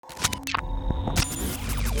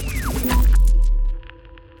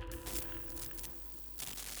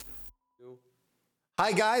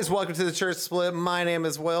Hi guys, welcome to the Church Split. My name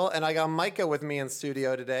is Will, and I got Micah with me in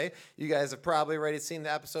studio today. You guys have probably already seen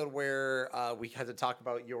the episode where we had to talk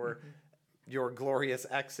about your glorious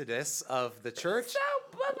exodus of the church.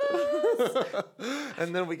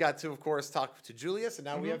 And then we got to, of course, talk to Julius, and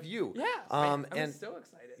now we have you. Yeah, I'm so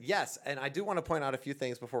excited. Yes, and I do want to point out a few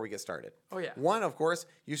things before we get started. Oh, yeah. One, of course,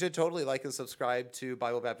 you should totally like and subscribe to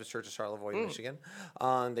Bible Baptist Church of Charlevoix, Michigan.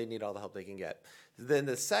 They need all the help they can get. Then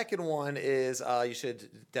the second one is you should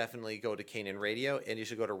definitely go to Canaan Radio, and you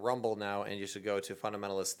should go to Rumble now, and you should go to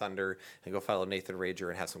Fundamentalist Thunder and go follow Nathan Rager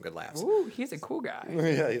and have some good laughs. Ooh, he's a cool guy.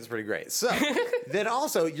 Yeah, he's pretty great. So then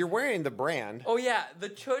also, you're wearing the brand. Oh, yeah, the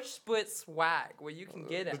Church Split swag, where you can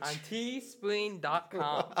get it on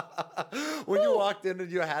teespring.com. When you walked in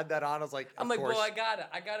and you had that on, I was like, I'm like, well, I got it.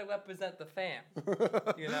 I got to represent the fam,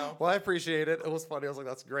 you know? Well, I appreciate it. It was funny. I was like,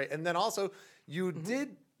 that's great. And then also, you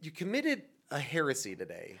committed a heresy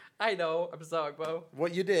today. I know. I'm sorry, bro.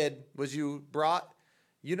 What you did was you brought,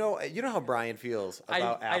 you know how Brian feels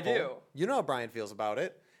about Apple. I do. You know how Brian feels about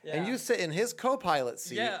it. Yeah. And you sit in his co-pilot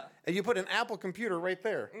seat, Yeah. and you put an Apple computer right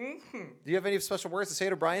there. Mm-hmm. Do you have any special words to say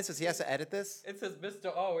to Brian since he has to edit this? It says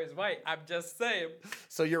Mr. Always Right. I'm just saying.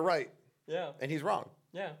 So you're right. Yeah. And he's wrong.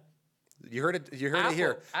 Yeah. You heard it. You heard it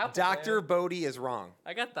here. Apple, Dr. man. Bodie is wrong.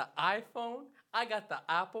 I got the iPhone. I got the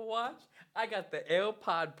Apple Watch. I got the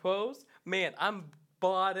AirPod Pros. Man, I'm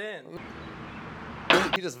bought in.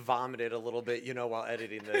 He just vomited a little bit, while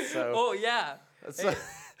editing this. So. Oh, yeah.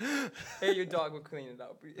 Hey, your dog will clean it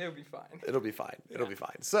up. It'll be fine. It'll be fine. It'll be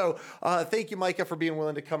fine. So thank you, Micah, for being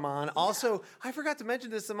willing to come on. Also, I forgot to mention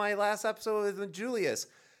this in my last episode with Julius.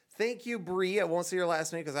 Thank you, Bree. I won't say your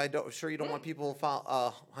last name because I'm sure you don't want people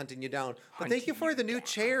hunting you down. But thank you for the new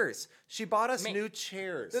chairs. She bought us new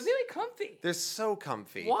chairs. They're really comfy. They're so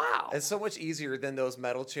comfy. Wow. It's so much easier than those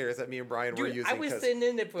metal chairs that me and Brian were using. I was sitting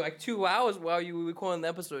in there for like 2 hours while you were recording the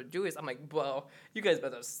episode of Julius. I'm like, bro, you guys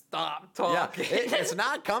better stop talking. Yeah, it's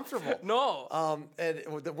not comfortable. No. And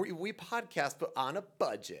we podcast, but on a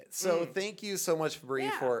budget. So thank you so much, Bree,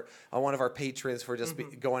 for one of our patrons for just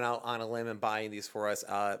going out on a limb and buying these for us.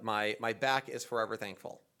 My back is forever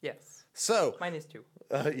thankful. Yes. So mine is too.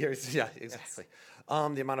 Yeah, exactly. Yes.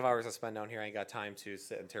 The amount of hours I spend down here, I ain't got time to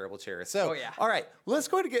sit in terrible chairs. So, all right, let's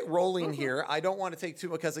go to get rolling here. I don't want to take too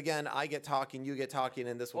much because, again, I get talking, you get talking,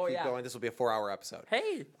 and this will keep going. This will be a 4-hour episode.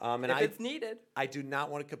 Hey, if it's needed. I do not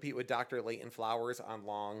want to compete with Dr. Leighton Flowers on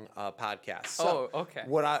long podcasts. So okay.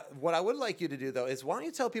 What I would like you to do, though, is why don't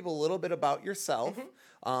you tell people a little bit about yourself,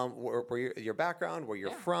 where your background, where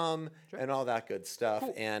you're from, and all that good stuff,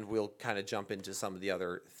 and we'll kind of jump into some of the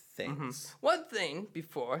other things. One thing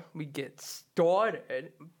before we get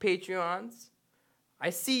started, Patreons,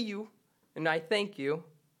 I see you and I thank you,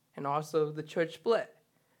 and also the Church Split,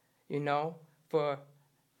 for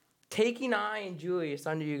taking I and Julius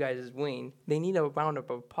under you guys' wing. They need a round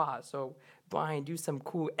of applause. So, Brian, do some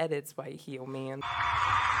cool edits right here, man.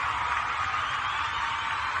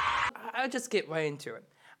 I'll just get right into it.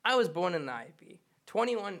 I was born in the IB.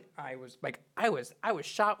 21, I was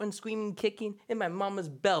shouting, screaming, kicking in my mama's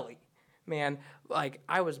belly. Man,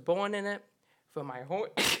 I was born in it for my whole...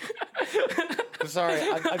 I'm sorry,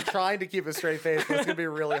 I'm trying to keep a straight face, but it's going to be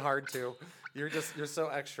really hard to. You're so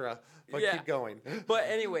extra, but keep going. But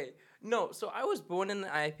anyway, no, so I was born in the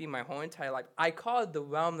IFB my whole entire life. I called the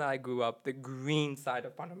realm that I grew up the green side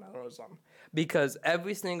of fundamentalism because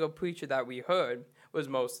every single preacher that we heard was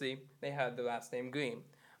mostly, they had the last name Green.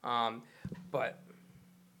 But...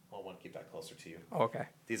 I want to keep that closer to you. Okay.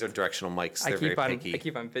 These are directional mics. They're very picky. I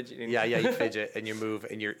keep on fidgeting. Yeah, you fidget and you move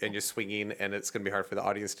and you're swinging, and it's going to be hard for the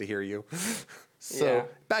audience to hear you. So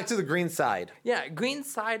back to the green side. Yeah, green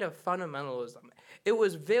side of fundamentalism. It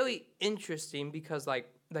was very interesting because like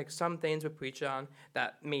some things were preached on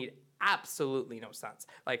that made absolutely no sense.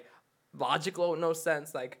 Like logical no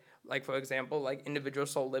sense. Like for example, like individual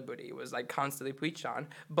soul liberty was like constantly preached on,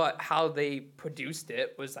 but how they produced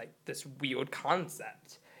it was like this weird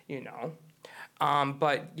concept.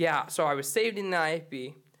 But yeah, so I was saved in the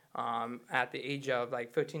IFB at the age of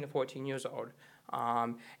like 13 to 14 years old.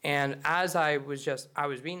 And as I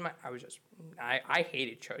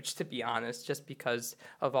hated church, to be honest, just because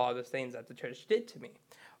of all the things that the church did to me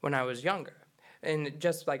when I was younger. And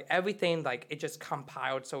just like everything, like it just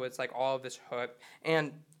compiled, so it's like all of this hurt.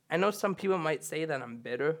 And I know some people might say that I'm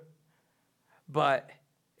bitter, but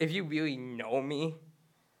if you really know me,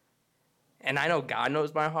 and I know God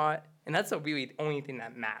knows my heart, and that's really the only thing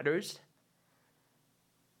that matters.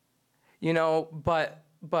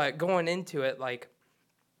 But going into it,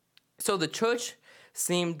 so the church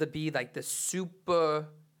seemed to be like the super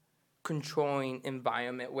controlling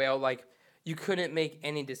environment where you couldn't make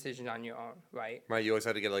any decision on your own, right? Right, you always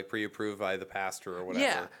had to get like pre-approved by the pastor or whatever.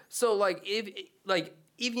 Yeah. So like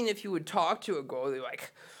even if you would talk to a girl, they're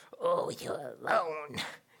like, "Oh, you're alone,"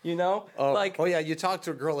 you know? Oh yeah, you talk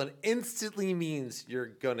to a girl and instantly means you're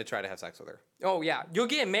gonna try to have sex with her. Oh yeah, you're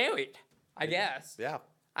getting married, I guess. Yeah.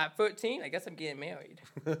 At 13, I guess I'm getting married.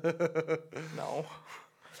 No.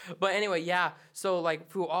 But anyway, yeah. So like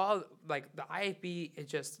through all like the IFB, it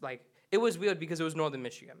just like it was weird because it was Northern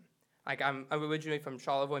Michigan. Like I'm originally from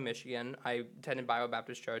Charlevoix, Michigan. I attended Bible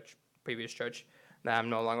Baptist Church, previous church that I'm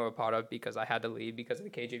no longer a part of because I had to leave because of the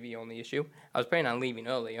KJV only issue. I was planning on leaving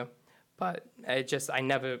earlier, but I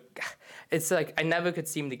never could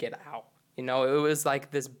seem to get out. You know, it was like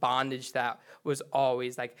this bondage that was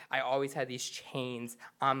always like I always had these chains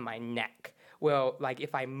on my neck. Well, like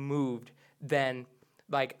if I moved, then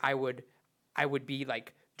like I would be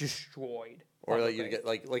like destroyed. Or like you get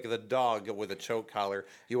like the dog with a choke collar.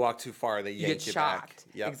 You walk too far, they yank you back.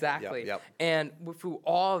 Yep, exactly. Yep. And through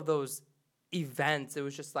all of those events, it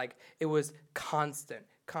was just like it was constant.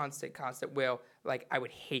 Well, like I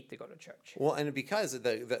would hate to go to church. Well, and because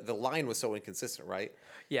the line was so inconsistent, right?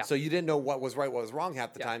 Yeah. So you didn't know what was right, what was wrong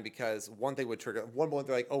half the time because one thing would trigger. One moment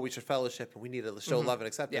they're like, "Oh, we should fellowship and we need to show love and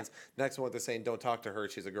acceptance." Yeah. Next one they're saying, "Don't talk to her;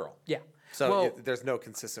 she's a girl." Yeah. So there's no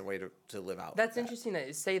consistent way to live out. That's interesting that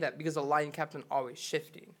you say that because the line kept on always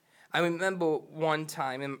shifting. I remember one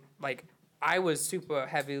time, and like I was super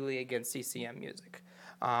heavily against CCM music.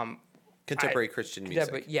 Contemporary Christian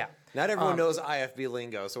music. Yeah. Not everyone knows IFB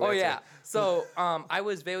lingo. So So I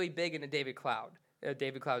was very big into David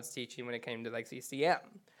Cloud's teaching when it came to like CCM.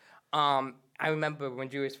 I remember when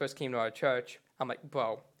Julius first came to our church, I'm like,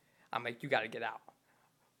 you got to get out.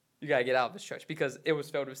 You got to get out of this church because it was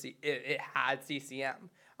filled with it had CCM.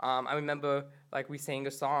 I remember like we sang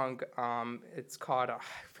a song. It's called I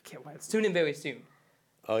forget what. It's Soon and Very Soon.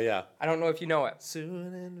 Oh yeah. I don't know if you know it.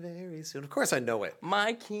 Soon and very soon. Of course I know it.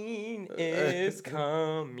 My king is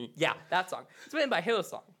coming. Yeah, that song. It's written by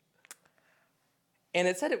Hillsong. And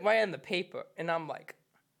it said it right on the paper. And I'm like,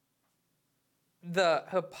 the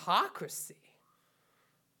hypocrisy.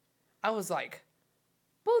 I was like,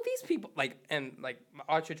 well, these people, like, and like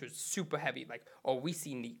our church was super heavy. Like, oh, we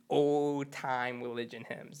seen the old time religion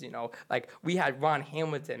hymns, you know? Like, we had Ron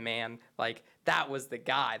Hamilton, man. Like, that was the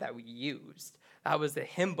guy that we used. That was the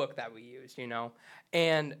hymn book that we used, you know?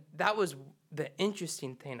 And that was the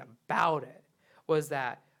interesting thing about it was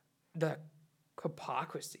that the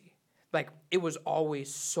hypocrisy, like it was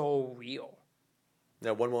always so real. Yeah,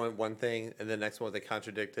 one moment, one thing, and the next one they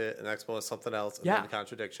contradict it, and the next one is something else, and then the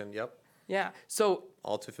contradiction. Yep. Yeah. So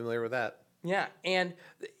all too familiar with that. Yeah, and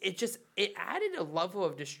it added a level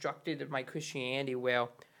of destructive to my Christianity where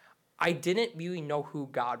I didn't really know who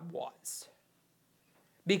God was.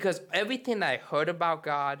 Because everything that I heard about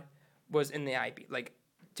God was in the IB. Like,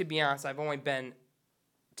 to be honest, I've only been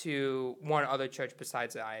to one other church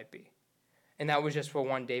besides the IFB. And that was just for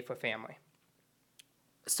one day for family.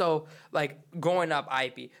 So, like, growing up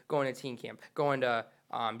IFB, going to teen camp, going to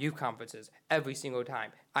youth conferences every single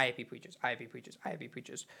time, IFB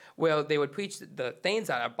preachers. Well, they would preach the things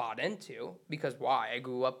that I bought into because why? I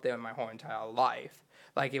grew up there my whole entire life.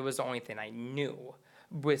 Like, it was the only thing I knew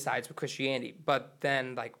besides Christianity. But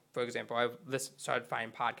then, like, for example, I've started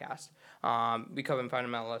finding podcasts. We cover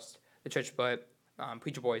Fundamentalist, the Church Split,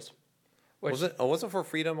 Preacher Boys. Wasn't For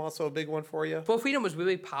Freedom also a big one for you? For Freedom was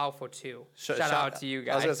really powerful, too. Shout out to you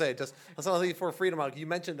guys. I was going to say, let's not leave For Freedom out. You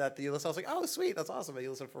mentioned that you listen. I was like, oh, sweet. That's awesome that you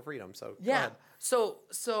listen to For Freedom. So, yeah.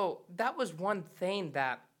 So that was one thing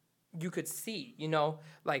that you could see, you know,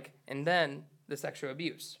 like, and then the sexual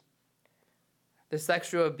abuse. The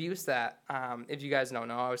sexual abuse that, if you guys don't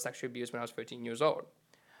know, I was sexually abused when I was 13 years old.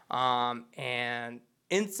 And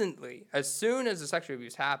instantly, as soon as the sexual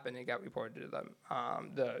abuse happened, it got reported to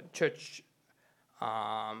the church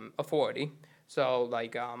authority. So,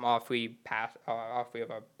 like, all three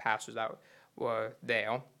of our pastors that were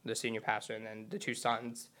there, the senior pastor and then the two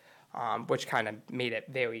sons, which kind of made it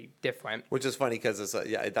very different. Which is funny because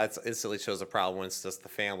that instantly shows a problem when it's just the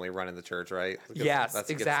family running the church, right? Because yes,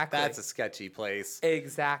 exactly. That's a sketchy place.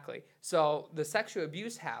 Exactly. So the sexual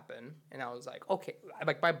abuse happened, and I was like, okay,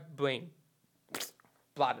 like my brain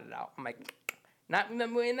blotted it out. I'm like, not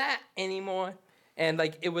remembering that anymore. And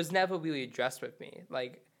like, it was never really addressed with me.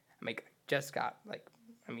 Like, just got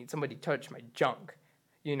somebody touched my junk,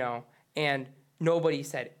 you know, and nobody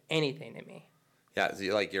said anything to me. Yeah, so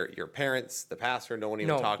like your parents, the pastor, no one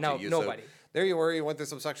even talked to you. Nobody. So there you were. You went through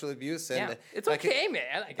some sexual abuse, and it's okay,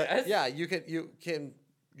 man. I guess. Yeah, you can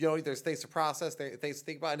there's things to process, things to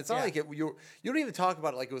think about, and it's not like you don't even talk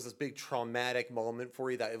about it like it was this big traumatic moment for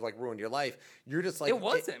you that like ruined your life. You're just like it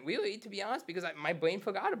wasn't really, to be honest, because my brain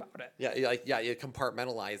forgot about it. You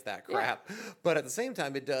compartmentalize that crap, but at the same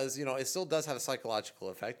time, it does, it still does have a psychological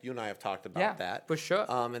effect. You and I have talked about that for sure.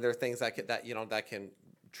 And there are things that can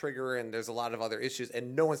trigger, and there's a lot of other issues,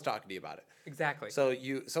 and no one's talking to you about it. Exactly. So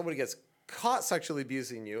somebody gets caught sexually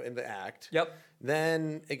abusing you in the act. Yep.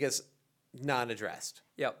 Then it gets non-addressed.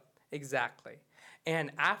 Yep, exactly.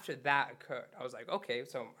 And after that occurred, I was like, okay,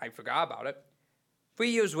 so I forgot about it. 3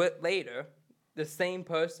 years later, the same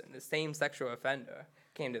person, the same sexual offender,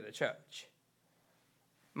 came to the church.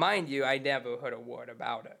 Mind you, I never heard a word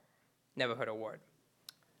about it. Never heard a word.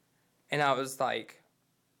 And I was like,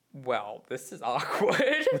 well, this is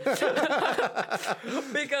awkward.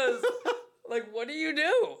 Because, like, what do you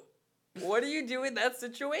do? What do you do in that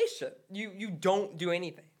situation? You don't do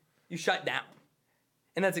anything. You shut down.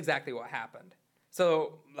 And that's exactly what happened.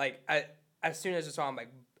 So, like, as soon as I saw him, like,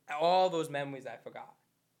 all those memories I forgot.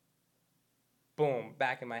 Boom,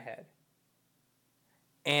 back in my head.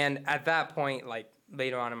 And at that point, like,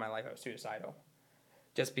 later on in my life, I was suicidal.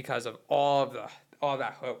 Just because of all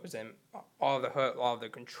that hurt was in, all the hurt, all the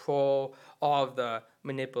control, all of the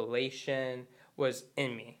manipulation was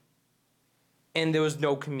in me. And there was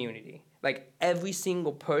no community. Like, every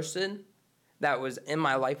single person that was in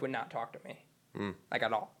my life would not talk to me, like,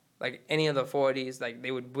 at all. Like, any of the 40s, like,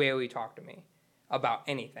 they would rarely talk to me about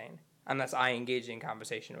anything unless I engaged in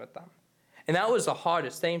conversation with them. And that was the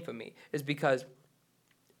hardest thing for me, is because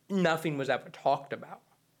nothing was ever talked about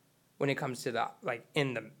when it comes to that, like,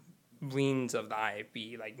 in the reins of the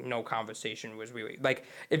IFB. Like, no conversation was really, like,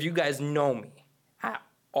 if you guys know me at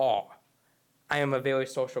all, I am a very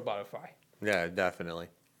social butterfly. Yeah, definitely.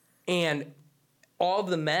 And all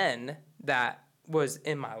the men that was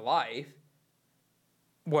in my life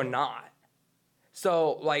were not.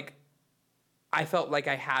 So, like, I felt like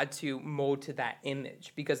I had to mold to that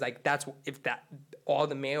image, because, like, all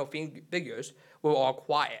the male figures were all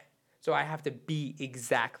quiet. So I have to be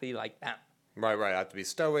exactly like them. Right. I have to be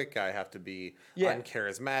stoic. I have to be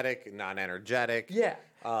uncharismatic, non-energetic. Yeah.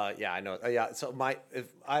 I know. So I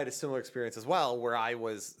had a similar experience as well, where I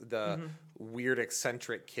was the weird,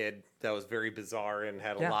 eccentric kid that was very bizarre and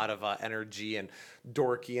had a lot of energy and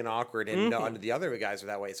dorky and awkward, and none of the other guys were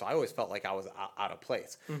that way. So I always felt like I was out of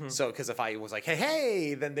place. So because if I was like,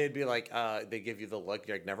 hey, then they'd be like, they give you the look.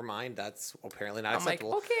 You're like, never mind. That's apparently not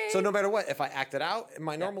acceptable. Like, okay. So no matter what, if I acted out in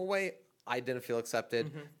my normal way, I didn't feel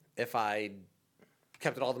accepted. If I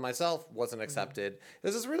kept it all to myself, wasn't accepted. It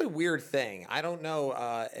was this really weird thing. I don't know,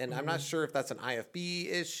 and I'm not sure if that's an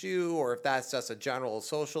IFB issue or if that's just a general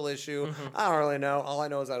social issue. I don't really know. All I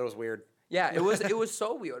know is that it was weird. Yeah, it was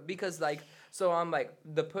so weird, because, like, so I'm like,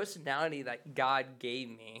 the personality that God gave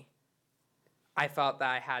me, I felt that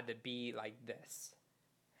I had to be like this.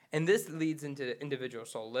 And this leads into individual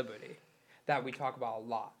soul liberty that we talk about a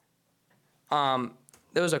lot.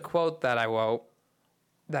 There was a quote that I wrote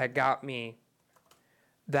that got me,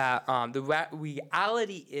 that the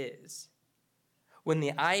reality is, when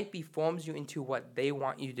the IFB forms you into what they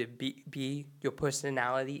want you to be, your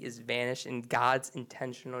personality is vanished and God's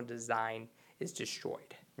intentional design is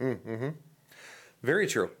destroyed. Very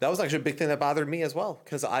true. That was actually a big thing that bothered me as well,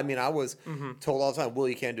 because I was told all the time, Will,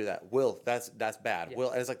 you can't do that. Will, that's bad. Yeah.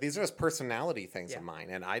 Will, and it's like, these are just personality things of mine.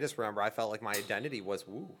 And I just remember I felt like my identity was,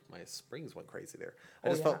 my springs went crazy there. I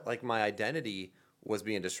just felt like my identity was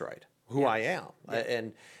being destroyed, who I am.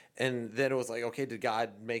 And then it was like, okay, did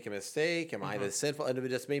God make a mistake? Am I the sinful? And it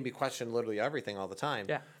just made me question literally everything all the time.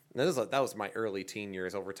 Yeah. And that was my early teen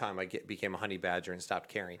years. Over time, I became a honey badger and stopped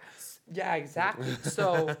caring. Yeah, exactly.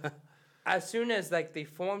 So as soon as, like, they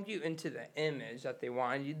formed you into the image that they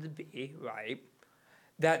wanted you to be, right,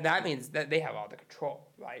 that means that they have all the control,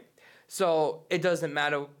 right? So it doesn't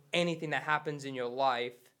matter anything that happens in your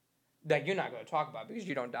life that you're not going to talk about, because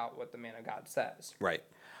you don't doubt what the man of God says. Right.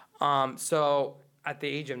 So at the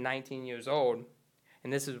age of 19 years old,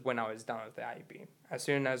 and this is when I was done with the IEP, as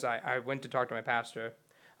soon as I went to talk to my pastor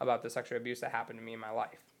about the sexual abuse that happened to me in my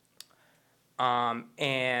life.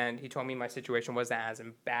 And he told me my situation wasn't as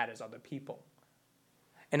bad as other people.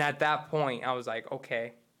 And at that point, I was like,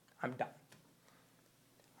 okay, I'm done.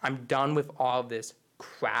 I'm done with all this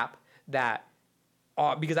crap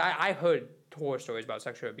because I heard horror stories about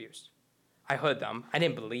sexual abuse. I heard them. I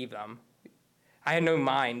didn't believe them. I had no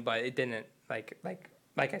mind, but it didn't, like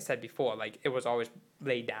I said before, like, it was always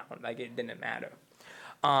laid down. Like, it didn't matter.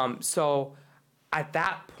 So at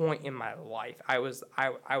that point in my life, I was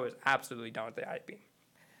absolutely done with the IEP.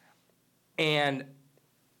 And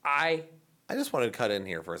I just wanted to cut in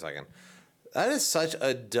here for a second. That is such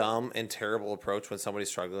a dumb and terrible approach when somebody's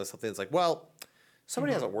struggling with something. It's like, well,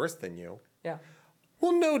 somebody has it worse than you. Yeah.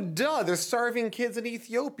 Well, no, duh. There's starving kids in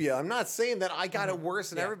Ethiopia. I'm not saying that I got it worse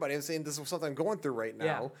than everybody. I'm saying this is something I'm going through right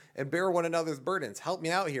now, and bear one another's burdens. Help me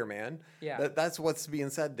out here, man. Yeah. That's what's being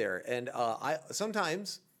said there. And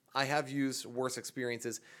sometimes I have used worse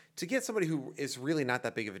experiences to get somebody who is really not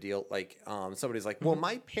that big of a deal. Like somebody's like, well,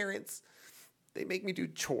 my parents, they make me do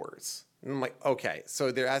chores. And I'm like, okay,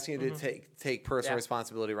 so they're asking you to take personal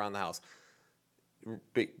responsibility around the house.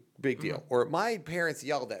 Big deal. Or my parents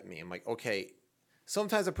yelled at me. I'm like, okay,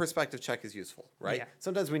 sometimes a perspective check is useful, right? Yeah.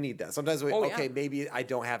 Sometimes we need that. Sometimes maybe I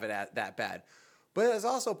don't have it that bad. But there's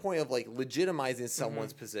also a point of like legitimizing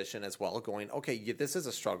someone's position as well, going, okay, this is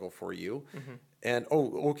a struggle for you. And,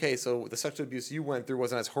 okay, so the sexual abuse you went through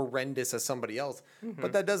wasn't as horrendous as somebody else.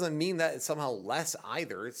 But that doesn't mean that it's somehow less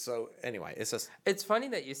either. So anyway, it's just... It's funny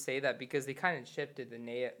that you say that because they kind of shifted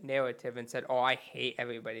the narrative and said, I hate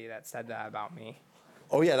everybody that said that about me.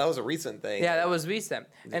 Oh, yeah, that was a recent thing. Yeah, that was recent.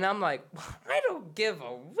 And I'm like, I don't give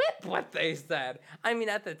a rip what they said. I mean,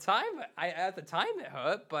 at the time it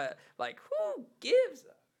hurt, but, like, who gives a...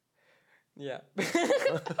 Yeah.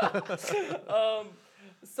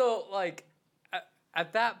 So, like,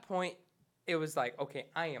 at that point, it was like, okay,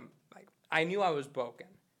 I knew I was broken.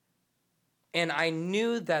 And I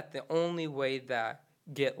knew that the only way that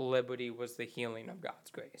get liberty was the healing of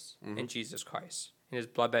God's grace in Jesus Christ. In his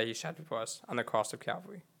blood that he shed for us on the cross of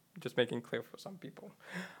Calvary. Just making clear for some people.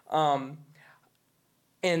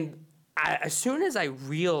 As soon as I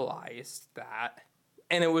realized that,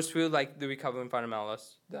 and it was through like the Recovering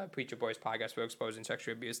Fundamentalist, the Preacher Boys podcast for exposing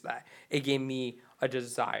sexual abuse, that it gave me a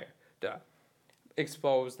desire to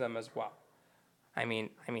expose them as well. I mean,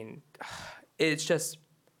 it's just,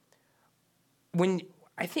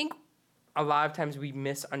 I think a lot of times we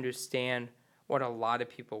misunderstand what a lot of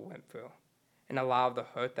people went through. And a lot of the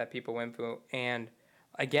hurt that people went through. And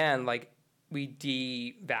again, like, we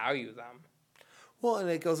devalue them. Well, and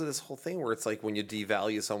it goes to this whole thing where it's like when you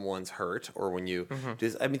devalue someone's hurt or when you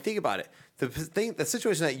think about it. The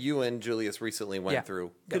situation that you and Julius recently went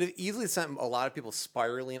through could have easily sent a lot of people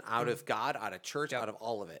spiraling out of God, out of church, out of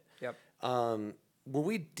all of it. When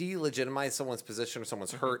we delegitimize someone's position or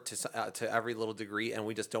someone's hurt to every little degree, and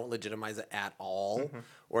we just don't legitimize it at all,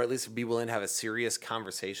 or at least be willing to have a serious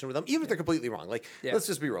conversation with them, even if they're completely wrong. Like, let's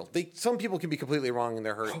just be real. Some people can be completely wrong in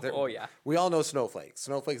their hurt. We all know snowflakes.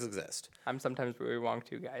 Snowflakes exist. I'm sometimes really wrong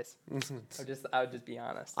too, guys. I would just be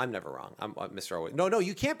honest. I'm never wrong. I'm Mr. Always. No,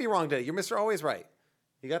 you can't be wrong today. You're Mr. Always right.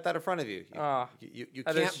 You got that in front of you. You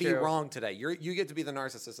can't be wrong today. You get to be the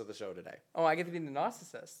narcissist of the show today. Oh, I get to be the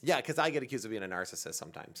narcissist? Yeah, because I get accused of being a narcissist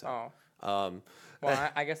sometimes. So. Well,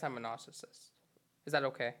 I guess I'm a narcissist. Is that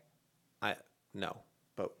okay? No.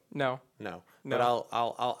 But no. But I'll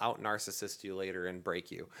out narcissist you later and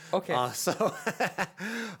break you. Okay.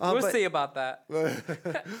 We'll see about that.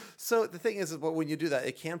 So the thing is, when you do that,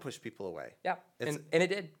 it can push people away. Yeah, and it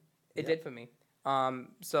did. It did for me.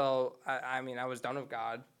 So I mean, I was done with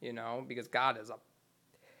God, because God is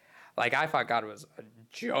I thought God was a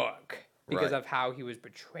jerk because of how he was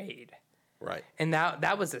betrayed. Right. And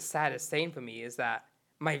that was the saddest thing for me is that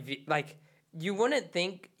you wouldn't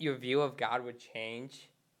think your view of God would change,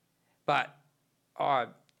 but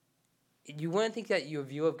you wouldn't think that your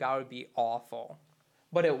view of God would be awful,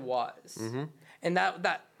 but it was. And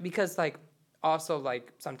that because also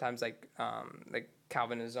sometimes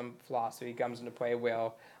Calvinism philosophy comes into play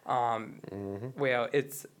where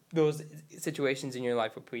it's those situations in your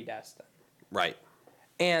life are predestined. Right.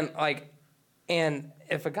 And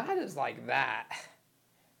if a God is like that,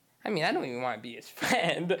 I mean, I don't even want to be his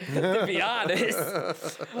friend, to be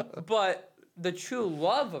honest. But the true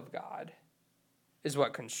love of God is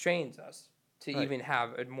what constrains us to even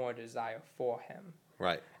have a more desire for him.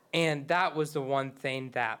 Right. And that was the one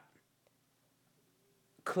thing that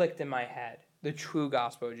clicked in my head. The true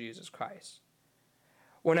gospel of Jesus Christ.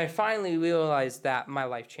 When I finally realized that, my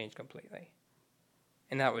life changed completely.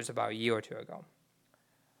 And that was about a year or two ago.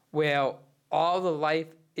 Where all the life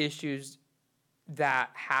issues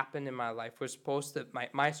that happened in my life were supposed to,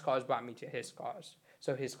 my scars brought me to his scars,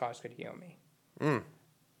 so his scars could heal me.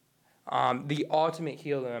 The ultimate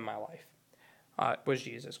healer in my life was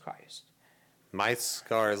Jesus Christ. My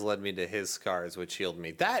scars led me to his scars, which healed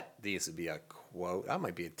me. That needs to be a quote. That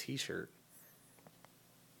might be a T-shirt.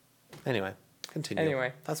 Anyway, continue.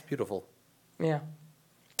 Anyway. That's beautiful. Yeah.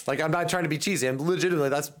 I'm not trying to be cheesy. I'm legitimately,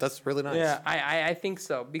 that's really nice. Yeah, I think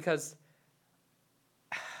so. Because,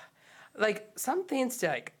 some things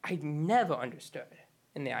that, I never understood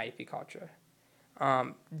in the IEP culture.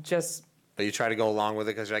 But you try to go along with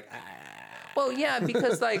it because you're like, Well, yeah,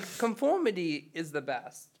 because like conformity is the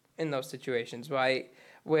best in those situations, right?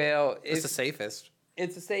 Well, It's the safest.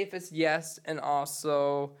 It's the safest, yes, and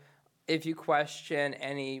also if you question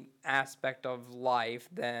any aspect of life,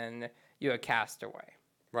 then you're a castaway.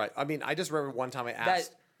 Right. I mean, I just remember one time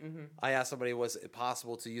I asked somebody, was it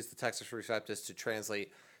possible to use the Texas Receptus to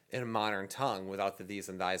translate in a modern tongue without the these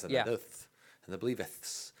and thys and the ths and the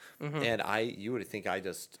believeths? And you would think I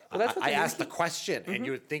just, I asked the question, and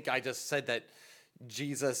you would think I just said that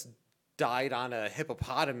Jesus died on a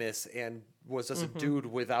hippopotamus and was just a dude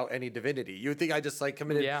without any divinity. You would think I just like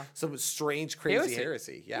committed some strange, crazy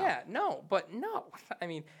heresy. Yeah, no. I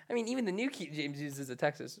mean, even the New King James uses the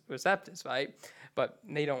Texas Receptus, right? But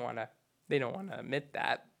they don't want to admit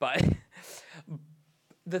that. But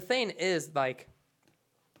the thing is, like,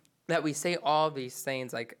 that we say all these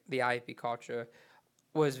things, like the IFB culture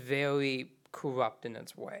was very corrupt in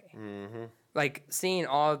its way. Like seeing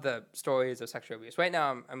all the stories of sexual abuse. Right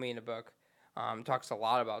now, I'm reading a book. Talks a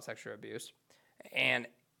lot about sexual abuse, and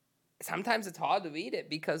sometimes it's hard to read it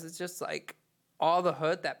because it's just like all the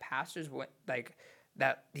hurt that pastors went, like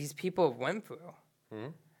that these people went through.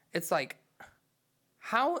 It's like,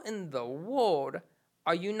 how in the world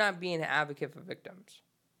are you not being an advocate for victims?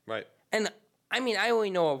 Right. And I mean, I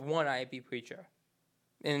only know of one IFB preacher,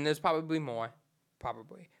 and there's probably more,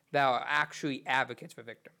 that are actually advocates for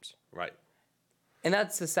victims. Right. And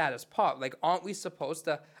that's the saddest part. Like, aren't we supposed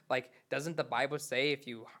to, like, doesn't the Bible say if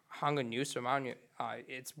you hung a noose around you,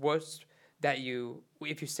 it's worse that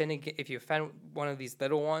if you offend one of these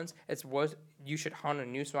little ones, it's worse, you should hung a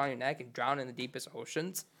noose around your neck and drown in the deepest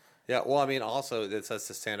oceans? Yeah, well, I mean, also it says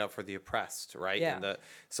to stand up for the oppressed, right? Yeah. And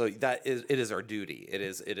so it is our duty. It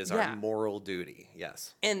is our moral duty.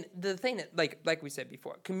 Yes. And the thing that, like we said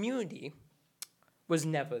before, community was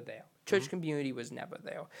never there. Church community was never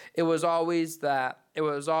there. It was always the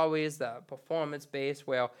performance based.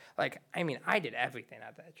 Where, like, I mean, I did everything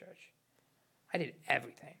at that church. I did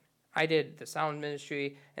everything. I did the sound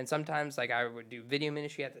ministry, and sometimes like I would do video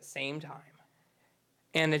ministry at the same time.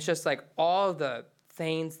 And it's just like all the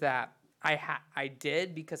things that I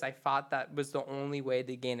did because I thought that was the only way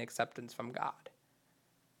to gain acceptance from God.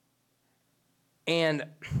 And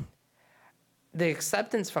the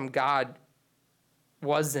acceptance from God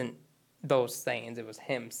wasn't those things, it was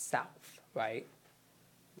himself, right?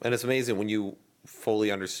 And it's amazing when you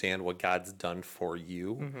fully understand what God's done for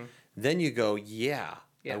you, then you go,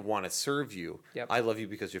 I want to serve you. Yep. I love you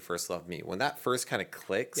because you first loved me. When that first kind of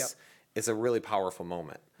clicks, it's a really powerful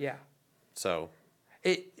moment. Yeah. So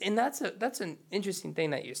and that's an interesting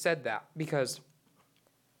thing that you said that, because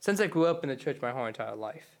since I grew up in the church my whole entire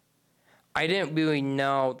life, I didn't really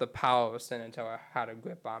know the power of sin until I had a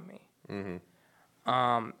grip on me.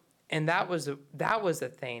 And that was the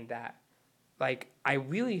thing that, like, I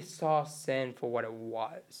really saw sin for what it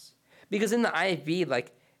was. Because in the IFB,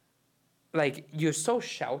 like you're so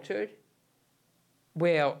sheltered,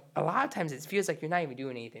 where a lot of times it feels like you're not even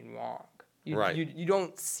doing anything wrong. You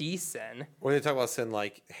don't see sin. When they talk about sin,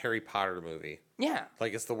 like Harry Potter movie. Yeah.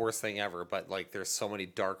 Like, it's the worst thing ever, but like there's so many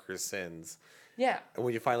darker sins. Yeah. And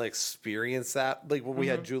when you finally experience that, like when we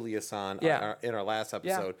had Julius on in our last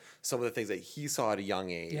episode, some of the things that he saw at a young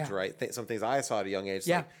age, right? Some things I saw at a young age.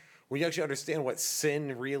 Like, when you actually understand what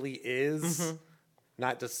sin really is,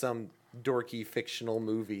 not just some dorky fictional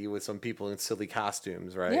movie with some people in silly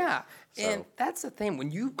costumes, right? Yeah. So. And that's the thing. When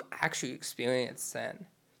you actually experience sin,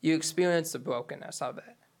 you experience the brokenness of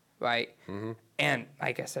it, right? And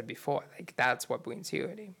like I said before, like that's what brings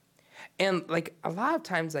unity. And like a lot of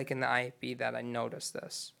times, like in the IFB, that I noticed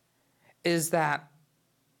this is that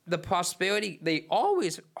the prosperity, they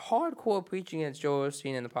always hardcore preaching against Joel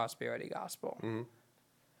Osteen and the prosperity gospel.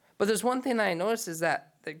 But there's one thing that I noticed is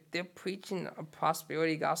that they're preaching a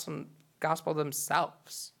prosperity gospel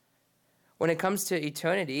themselves. When it comes to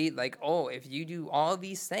eternity, like, oh, if you do all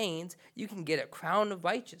these things, you can get a crown of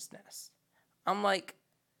righteousness. I'm like,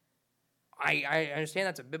 I understand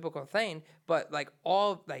that's a biblical thing, but like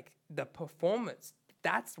all like the performance,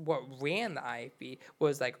 that's what ran the IFB,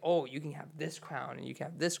 was like, oh, you can have this crown and you can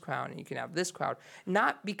have this crown and you can have this crown.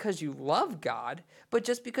 Not because you love God, but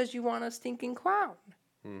just because you want a stinking crown.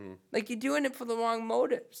 Like you're doing it for the wrong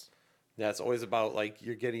motives. Yeah, it's always about like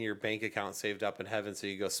you're getting your bank account saved up in heaven, so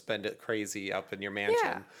you go spend it crazy up in your mansion.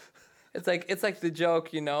 Yeah. It's like the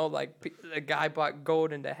joke, you know, like a guy brought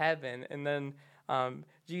gold into heaven, and then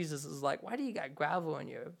Jesus is like, "Why do you got gravel in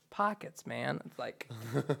your pockets, man?" It's like,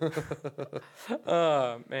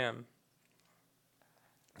 oh man.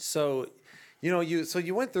 So, So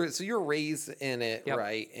you went through it. So you're raised in it, Yep.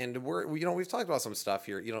 right? And we've talked about some stuff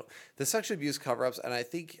here. The sexual abuse cover-ups, and I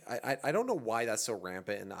think I don't know why that's so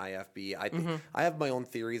rampant in the IFB. I think I have my own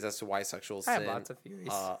theories as to why sexual I sin have lots of theories.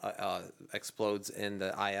 explodes in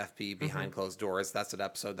the IFB behind closed doors. That's an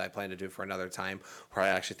episode that I plan to do for another time, where I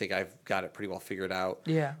actually think I've got it pretty well figured out.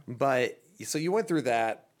 Yeah. But so you went through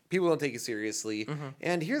that. People don't take you seriously.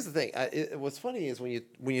 And here's the thing. What's funny is when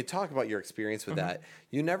you talk about your experience with that,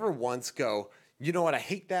 you never once go, you know what, I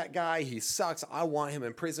hate that guy. He sucks. I want him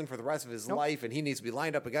in prison for the rest of his life, and he needs to be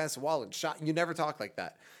lined up against the wall and shot. You never talk like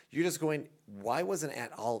that. You're just going, why wasn't it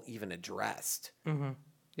at all even addressed?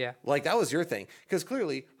 Yeah. Like, that was your thing. Because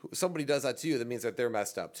clearly, somebody does that to you, that means that they're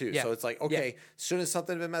messed up too. Yeah. So it's like, okay, shouldn't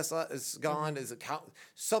something have been messed up? It's gone. Is it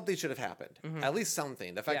something should have happened? At least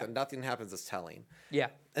something. The fact that nothing happens is telling. Yeah.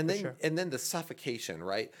 And then the suffocation,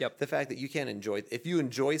 right? Yep. The fact that you can't enjoy. If you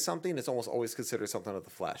enjoy something, it's almost always considered something of the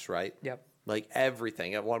flesh, right? Yep. Like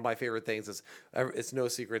everything. One of my favorite things is, it's no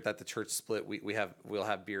secret that the church split. We'll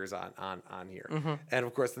have beers on here. And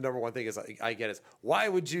of course, the number one thing is I get is, why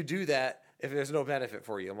would you do that if there's no benefit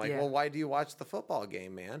for you? I'm like, well, why do you watch the football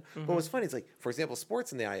game, man? But what's funny is, like, for example,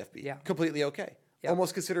 sports in the IFB, completely okay,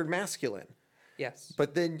 almost considered masculine. Yes.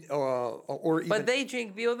 But then, or even, But they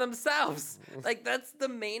drink beer themselves. Like, that's the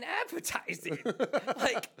main advertising.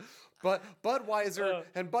 Like, but Budweiser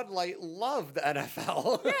and Bud Light love the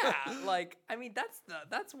NFL. yeah. Like, I mean,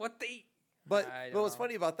 that's what they. But what's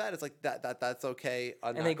funny about that is, like, that's okay.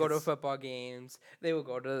 And they go to football games. They will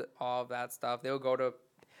go to all of that stuff. They will go to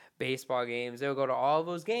baseball games. They will go to all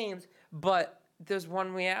those games. But there's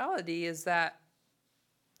one reality is that,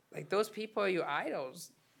 like, those people are your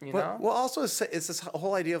idols. You know? Well, also it's this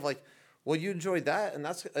whole idea of, like, well, you enjoyed that, and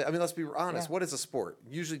that's, I mean, let's be honest. Yeah. What is a sport?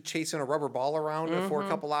 Usually chasing a rubber ball around for a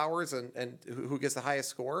couple hours, and who gets the highest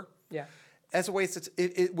score? Yeah. As a waste,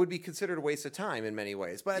 it would be considered a waste of time in many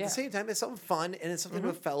ways. But at the same time, it's something fun, and it's something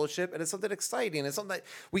with fellowship, and it's something exciting, and it's something that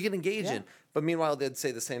we can engage in. But meanwhile, they'd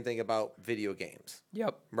say the same thing about video games.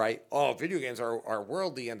 Yep. Right? Oh, video games are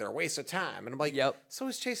worldly, and they're a waste of time. And I'm like, so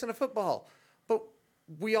is chasing a football. But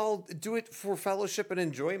we all do it for fellowship and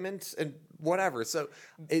enjoyment and whatever. So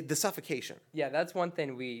the suffocation. Yeah, that's one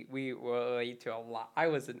thing we relate to a lot. I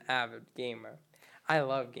was an avid gamer. I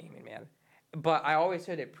love gaming, man. But I always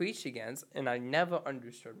heard it preached against, and I never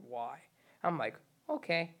understood why. I'm like,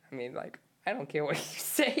 okay. I mean, like, I don't care what you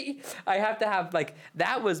say. I have to have, like,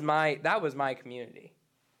 that was my community,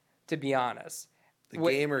 to be honest. The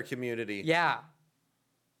gamer community. Yeah.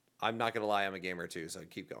 I'm not going to lie, I'm a gamer too, so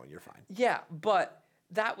keep going. You're fine. Yeah, but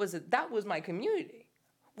that was my community.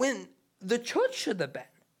 When the church should have been.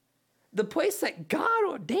 The place that God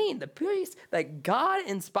ordained, the place that God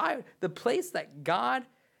inspired, the place that God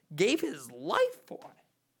gave his life for.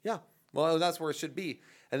 Yeah. Well, that's where it should be.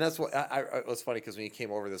 And that's what it was funny, because when you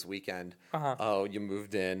came over this weekend, you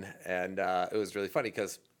moved in, and it was really funny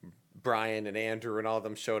because Brian and Andrew and all of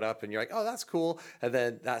them showed up, and you're like, oh, that's cool. And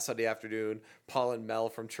then that Sunday afternoon, Paul and Mel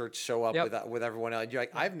from church show up with everyone else. And you're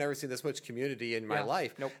like, I've never seen this much community in my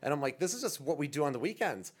life. Nope. And I'm like, this is just what we do on the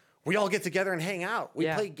weekends. We all get together and hang out. We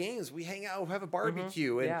play games. We hang out, have a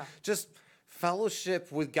barbecue, and just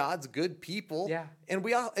fellowship with God's good people. Yeah. And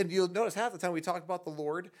you'll notice half the time we talk about the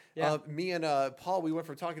Lord. Me and Paul, we went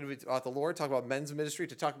from talking about the Lord, talking about men's ministry,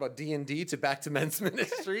 to talk about D&D, to back to men's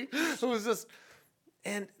ministry. It was just,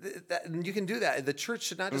 and you can do that. The church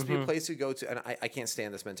should not just be a place you go to, and I can't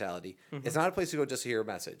stand this mentality. It's not a place to go just to hear a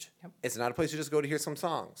message. It's not a place you just go to hear some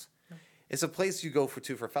songs. It's a place you go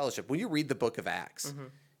for fellowship. When you read the book of Acts,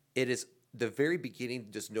 it is the very beginning.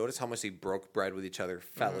 Just notice how much they broke bread with each other,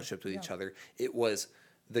 fellowshiped with each other. It was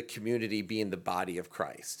the community being the body of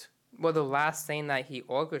Christ. Well, the last thing that he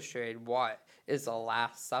orchestrated, is the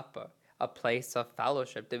Last Supper, a place of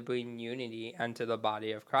fellowship to bring unity unto the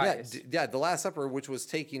body of Christ. Yeah, the Last Supper, which was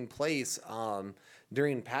taking place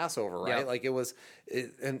during Passover, right? Yep. Like, it was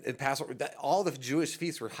in Passover. All the Jewish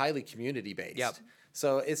feasts were highly community based. Yep.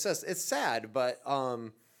 So it's sad, but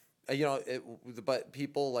but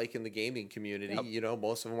people, like, in the gaming community,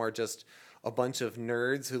 most of them are just a bunch of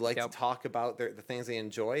nerds who like to talk about the things they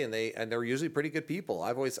enjoy, and they're usually pretty good people.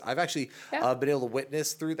 I've actually been able to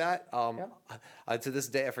witness through that. To this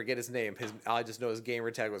day, I forget his name. I just know his gamer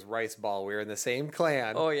tag was Rice Ball. We were in the same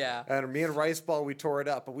clan. Oh yeah. And me and Rice Ball, we tore it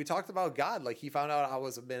up. But we talked about God. Like, he found out I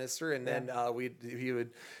was a minister, and then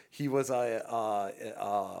he was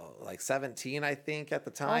like 17, I think, at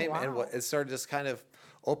the time, and it started just kind of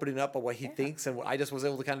opening up on what he thinks, and I just was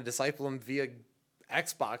able to kind of disciple him via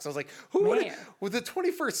Xbox. I was like, with the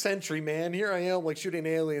 21st century, man, here I am, like, shooting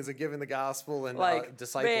aliens and giving the gospel and like,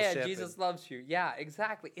 discipleship. Man, Jesus loves you. Yeah,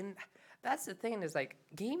 exactly. And that's the thing is, like,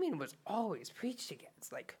 gaming was always preached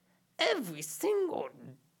against, like, every single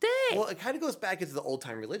day. Well, it kind of goes back into the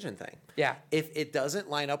old-time religion thing. Yeah. If it doesn't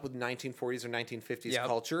line up with 1940s or 1950s Yep.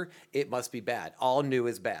 culture, it must be bad. All new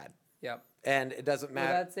is bad. Yep. And it doesn't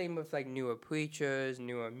matter. Well, that's same with, like, newer preachers,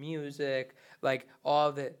 newer music. Like, all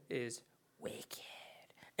of it is wicked.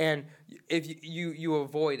 And if you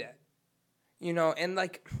avoid it, you know, and,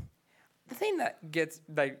 like, the thing that gets,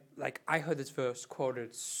 like I heard this verse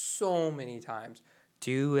quoted so many times,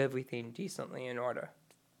 do everything decently in order.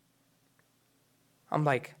 I'm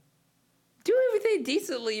like, do everything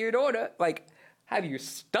decently in order? Like, have you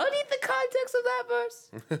studied the context of that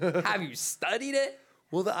verse? Have you studied it?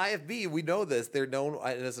 Well, the IFB, we know this. They're known,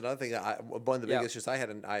 and that's another thing that one of the big issues I had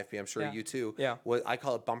in IFB, I'm sure you too, was I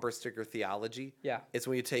call it bumper sticker theology. Yeah. It's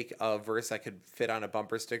when you take a verse that could fit on a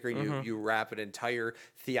bumper sticker and you wrap an entire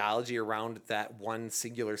theology around that one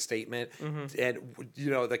singular statement and,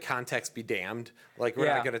 you know, the context be damned. Like,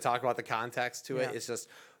 we're not going to talk about the context to it. It's just,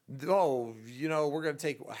 oh, you know, we're going to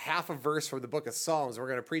take half a verse from the book of Psalms. We're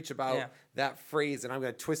going to preach about that phrase, and I'm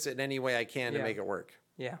going to twist it in any way I can to make it work.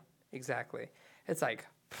 Yeah, exactly. It's like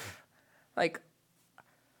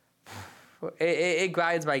it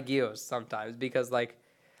grinds my gears sometimes because like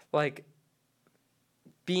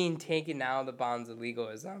being taken out of the bonds of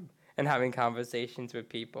legalism and having conversations with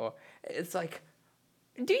people, it's like,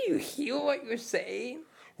 do you hear what you're saying?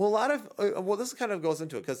 Well, a lot of this kind of goes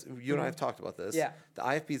into it because you and I have talked about this. Yeah. The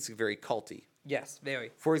IFB is very culty. Yes,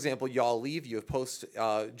 very. For example, y'all leave. You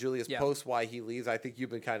have Julius posts why he leaves. I think you've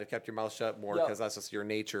been kind of kept your mouth shut more because that's just your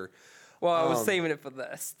nature. Well, I was saving it for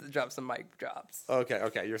this to drop some mic drops.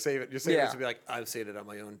 Okay. You're saving it to be like, I'm saying it on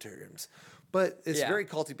my own terms. But it's very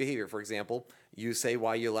culty behavior. For example, you say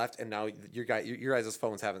why you left, and now your guys'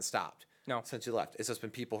 phones haven't stopped. No. Since you left. It's just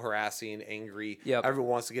been people harassing, angry. Yep.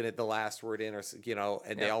 Everyone wants to get the last word in, or you know,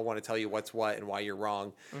 and they all want to tell you what's what and why you're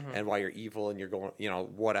wrong and why you're evil and you're going, you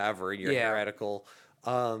know, whatever, and you're heretical.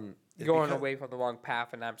 Going away from the wrong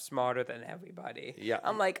path, and I'm smarter than everybody. Yeah.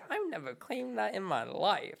 I'm like, I've never claimed that in my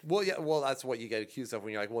life. Well, yeah, well, that's what you get accused of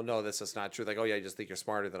when you're like, well, no, this is not true. Like, oh, yeah, you just think you're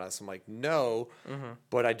smarter than us. I'm like, no,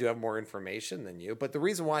 but I do have more information than you. But the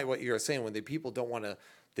reason why, what you're saying, when the people don't want to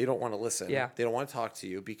listen, they don't want to talk to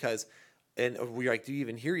you because, and we're like, do you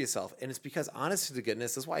even hear yourself? And it's because, honest to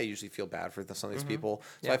goodness, this is why I usually feel bad for some of these people.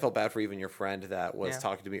 So I felt bad for even your friend that was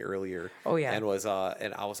talking to me earlier. Oh, yeah. And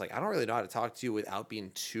and I was like, I don't really know how to talk to you without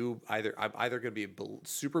being I'm either going to be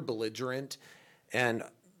super belligerent, and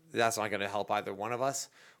that's not going to help either one of us.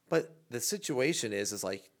 But the situation is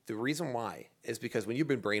like, the reason why is because when you've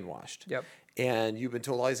been brainwashed and you've been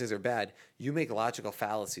told all these things are bad, you make logical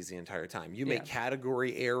fallacies the entire time. You make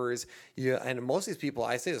category errors. And most of these people,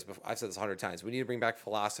 I say this before, I've said this 100 times, we need to bring back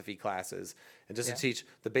philosophy classes and just to teach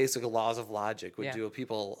the basic laws of logic would do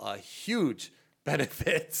people huge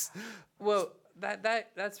benefits. Well,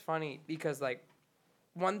 that's funny because, like,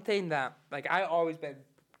 one thing that, like, I always been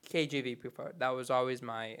KJV preferred. That was always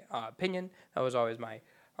my opinion. That was always my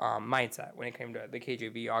mindset when it came to the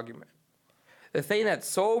KJV argument. The thing that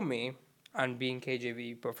sold me on being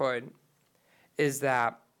KJV preferred is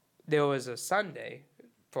that there was a Sunday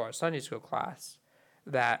for a Sunday school class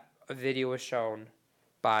that a video was shown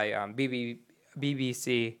by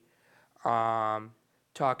BBC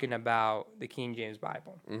talking about the King James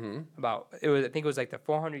Bible. I think it was like the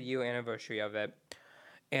 400-year anniversary of it,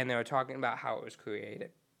 and they were talking about how it was created.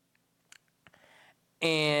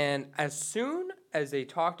 And as soon as they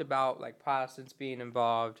talked about like Protestants being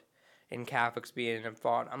involved and Catholics being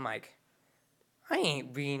involved, I'm like, I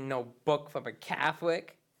ain't reading no book from a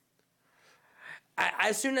Catholic.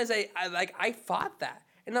 As soon as I thought that,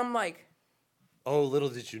 and I'm like, oh, little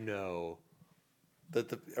did you know that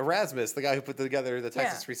the Erasmus, the guy who put together the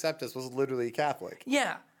Textus Receptus, was literally Catholic.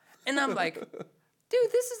 Yeah, and I'm like,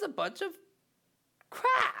 dude, this is a bunch of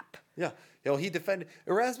crap. Yeah.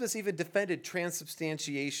 Erasmus even defended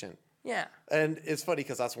transubstantiation. Yeah. And it's funny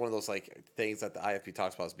because that's one of those like things that the IFP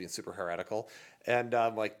talks about as being super heretical. And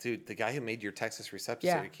I'm like, dude, the guy who made your Textus Receptus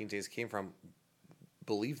that your King James came from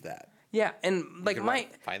believed that. Yeah, and like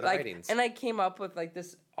find the writings. And I came up with like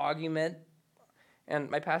this argument, and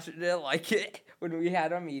my pastor didn't like it when we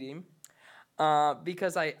had our meeting,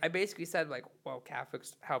 because I basically said like, well,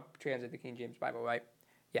 Catholics help translate the King James Bible, right?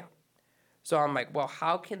 Yeah. So I'm like, well,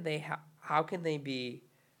 how can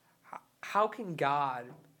God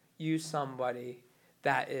use somebody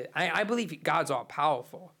that is, I believe God's all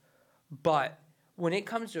powerful, but when it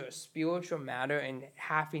comes to a spiritual matter and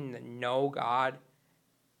having to know God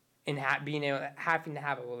and having to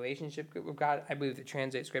have a relationship with God, I believe to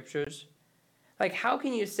translate scriptures. Like, how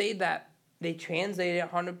can you say that they translate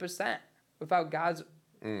it 100% without God's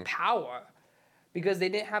power because they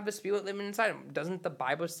didn't have the Spirit living inside them. Doesn't the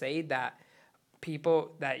Bible say that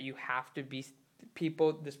you have to be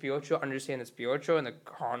people, the spiritual understand the spiritual and the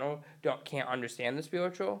carnal can't understand the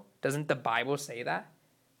spiritual? Doesn't the Bible say that?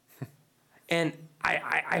 And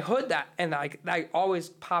I heard that, and that always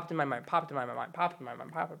popped in my mind.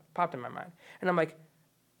 And I'm like,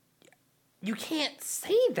 you can't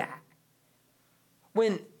say that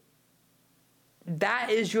when that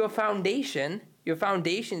is your foundation. Your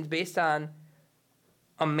foundation is based on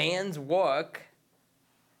a man's work.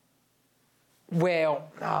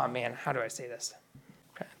 Well, oh man, how do I say this? I'm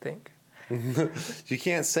trying to think. You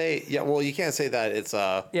can't say, you can't say that it's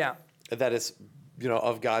that it's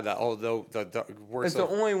of God, that although the works it's the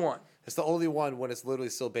only one. It's the only one when it's literally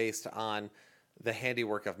still based on the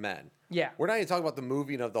handiwork of men. Yeah. We're not even talking about the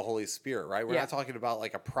moving of the Holy Spirit, right? We're not talking about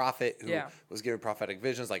like a prophet who was given prophetic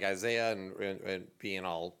visions like Isaiah and being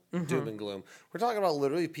all doom and gloom. We're talking about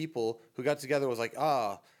literally people who got together and was like,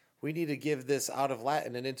 we need to give this out of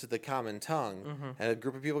Latin and into the common tongue. And a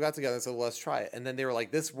group of people got together and said, well, let's try it. And then they were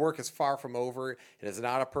like, this work is far from over. It is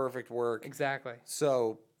not a perfect work. Exactly.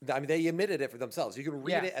 So, I mean, they admitted it for themselves. You can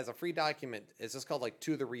read it as a free document. It's just called like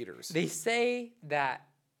To the Readers. They say that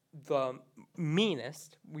the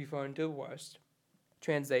meanest, referring to the worst,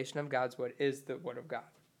 translation of God's word is the word of God.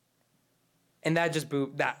 And that just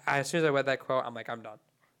as soon as I read that quote, I'm like, I'm done.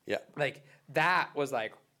 Yeah. Like, that was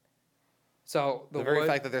like, so the very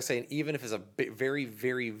fact that they're saying, even if it's a very,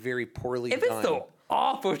 very, very poorly done. If it's the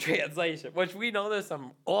awful translation, which we know there's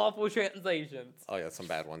some awful translations. Oh, yeah, some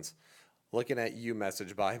bad ones. Looking at you,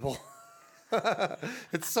 Message Bible.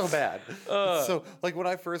 It's so bad. So, like, when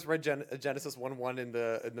I first read Genesis 1:1 in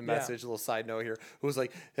the message, a little side note here, it was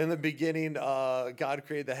like, in the beginning, God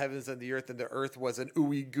created the heavens and the earth was an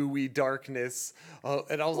ooey gooey darkness.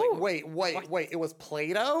 And I was like, wait, it was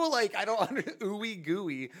Plato? Like, I don't understand. Ooey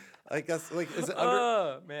gooey. I guess, like, is it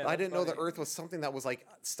under? Man, I didn't know the earth was something that was, like,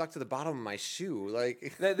 stuck to the bottom of my shoe.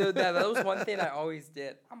 Like, that was one thing I always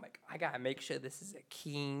did. I'm like, I got to make sure this is a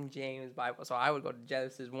King James Bible. So I would go to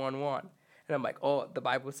Genesis 1:1. And I'm like, the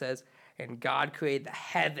Bible says, and God created the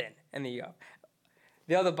heaven and the earth.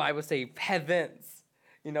 The other Bible say heavens,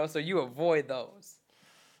 so you avoid those.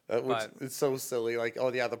 It's so silly. Like,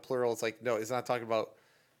 the plural. It's like, no, it's not talking about,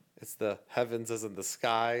 it's the heavens as in the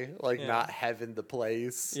sky, like not heaven, the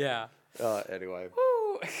place. Yeah. Anyway.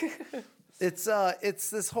 It's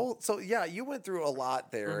this whole, so yeah, you went through a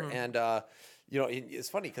lot there. And, it's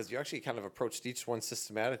funny because you actually kind of approached each one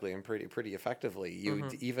systematically and pretty effectively. You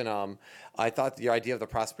even I thought your idea of the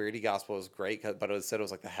prosperity gospel was great, but it said it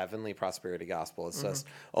was like the heavenly prosperity gospel. It says,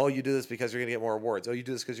 you do this because you're going to get more awards. You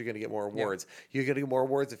do this because you're going to get more awards. You're going to get more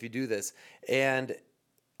awards if you do this. And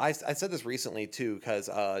I said this recently too because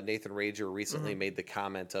Nathan Rager recently made the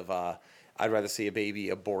comment of I'd rather see a baby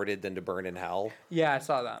aborted than to burn in hell. Yeah, I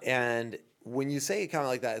saw that. And when you say it kind of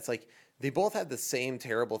like that, it's like they both had the same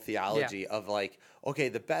terrible theology of like, okay,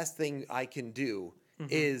 the best thing I can do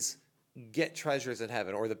is get treasures in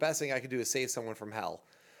heaven, or the best thing I can do is save someone from hell.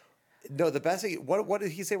 No, the best thing, what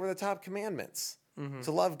did he say were the top commandments?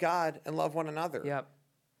 To love God and love one another. Yep.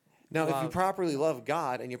 Now, if you properly love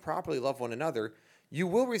God and you properly love one another, you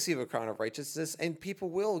will receive a crown of righteousness and people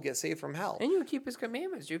will get saved from hell. And you keep his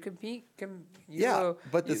commandments. You compete.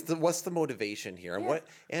 But what's the motivation here?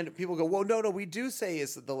 And people go, well, no, we do say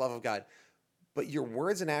it's the love of God. But your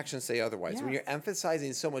words and actions say otherwise. Yeah. When you're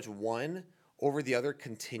emphasizing so much one over the other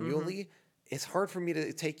continually, it's hard for me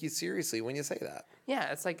to take you seriously when you say that. Yeah,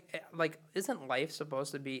 it's like isn't life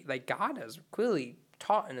supposed to be, like, God has clearly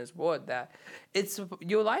taught in his word that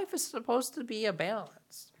your life is supposed to be a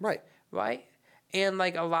balance. Right. Right? And,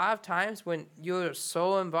 like, a lot of times when you're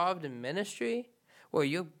so involved in ministry, where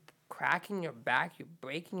you're cracking your back, you're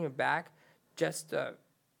breaking your back just to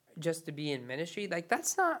be in ministry, like,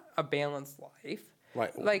 that's not a balanced life.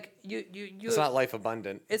 Right. Like, it's not life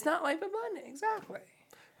abundant. It's not life abundant, exactly.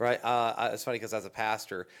 Right. It's funny because as a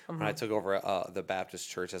pastor, when I took over the Baptist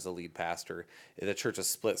church as a lead pastor, the church was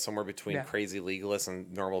split somewhere between crazy legalists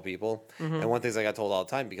and normal people. And one of the things I got told all the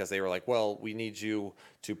time, because they were like, well, we need you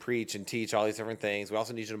to preach and teach all these different things. We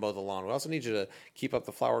also need you to mow the lawn. We also need you to keep up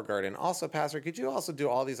the flower garden. Also, pastor, could you also do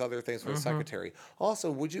all these other things for the secretary? Also,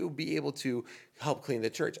 would you be able to help clean the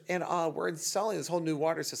church? And we're installing this whole new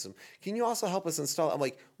water system. Can you also help us install? I'm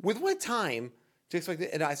like, with what time to expect it?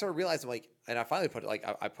 And I started realizing, like, and I finally put it, like,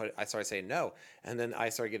 I started saying no. And then I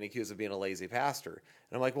started getting accused of being a lazy pastor.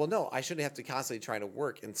 And I'm like, well, no, I shouldn't have to constantly try to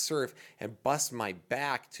work and serve and bust my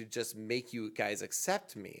back to just make you guys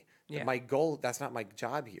accept me. Yeah. My goal, that's not my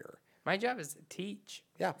job here. My job is to teach.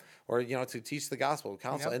 Yeah, or to teach the gospel,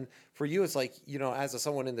 counsel, and for you, it's like as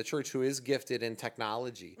someone in the church who is gifted in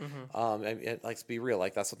technology, and let's be real,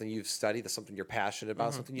 like that's something you've studied, that's something you're passionate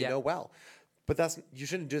about, something you know well, but you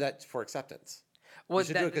shouldn't do that for acceptance. Well, you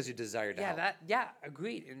should do it because you desire to help.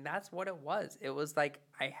 Agreed, and that's what it was. It was like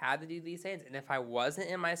I had to do these things, and if I wasn't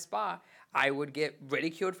in my spot, I would get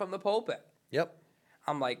ridiculed from the pulpit. Yep.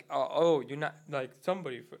 I'm like, oh, you're not like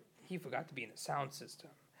he forgot to be in the sound system.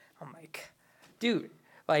 I'm like, dude,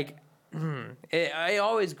 like, it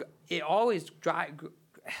always grind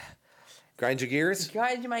your gears.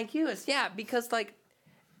 Grind my gears, yeah, because like,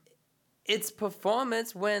 it's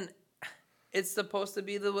performance when it's supposed to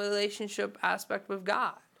be the relationship aspect with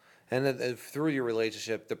God. And then through your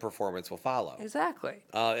relationship, the performance will follow. Exactly.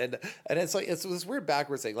 And it's like it's this weird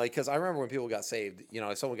backwards thing. Like, because I remember when people got saved,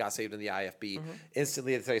 if someone got saved in the IFB,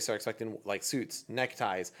 instantly they start expecting like suits,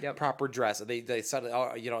 neckties, proper dress. They suddenly,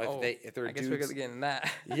 if they're I guess dudes, we're gonna get in that.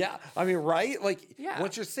 Yeah, I mean, right? Like,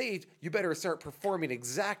 once you're saved, you better start performing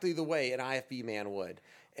exactly the way an IFB man would.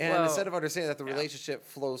 And instead of understanding that the relationship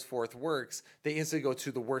flows forth works, they instantly go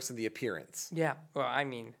to the works in the appearance. Yeah. Well, I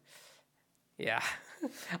mean, yeah.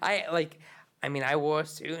 I wore a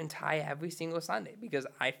suit and tie every single Sunday because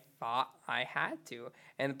I thought I had to.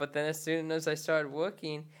 But then as soon as I started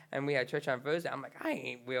working and we had church on Thursday, I'm like, I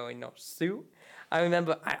ain't wearing no suit. I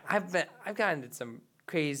remember I've gotten into some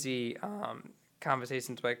crazy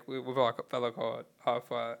conversations like with our fellow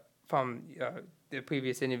from the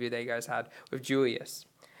previous interview that you guys had with Julius.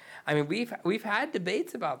 I mean, we've had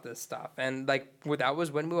debates about this stuff, and like that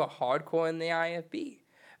was when we were hardcore in the IFB.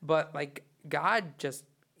 But like God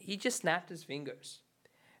he just snapped his fingers,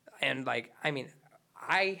 and like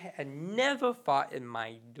I had never thought in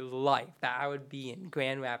my life that I would be in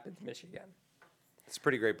Grand Rapids, Michigan. It's a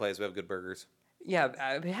pretty great place. We have good burgers.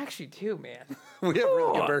 Yeah, they actually do, man. We have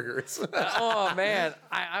really good burgers. Oh man,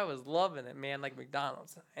 I was loving it, man, like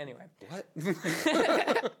McDonald's. Anyway. What?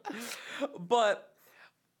 But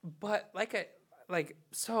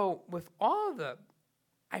so with all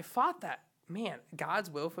I thought that, man, God's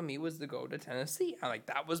will for me was to go to Tennessee.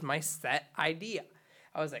 That was my set idea.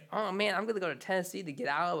 I was like, oh man, I'm gonna go to Tennessee to get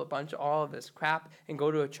out of a bunch of all of this crap and go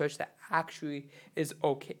to a church that actually is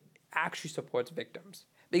okay, actually supports victims.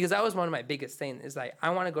 Because that was one of my biggest things, is like I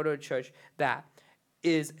want to go to a church that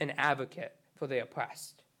is an advocate for the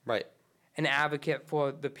oppressed. Right. An advocate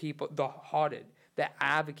for the people, the hearted, the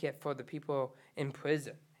advocate for the people in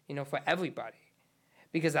prison, for everybody.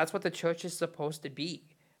 Because that's what the church is supposed to be,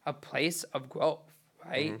 a place of growth,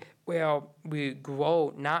 right? Mm-hmm. Where we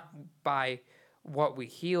grow not by what we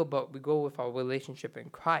heal, but we grow with our relationship in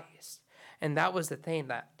Christ. And that was the thing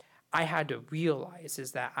that I had to realize,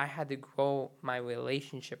 is that I had to grow my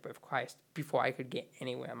relationship with Christ before I could get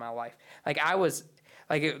anywhere in my life. Like I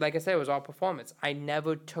said, it was all performance. I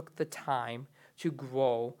never took the time to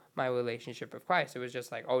grow my relationship with Christ. It was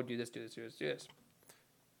just like, oh, do this, do this, do this, do this.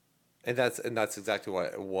 And that's exactly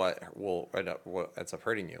what ends up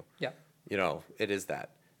hurting you. Yeah. It is that.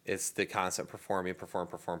 It's the constant perform. Yeah.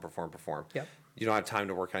 You don't have time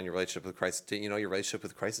to work on your relationship with Christ. Your relationship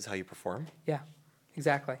with Christ is how you perform. Yeah,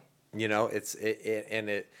 exactly.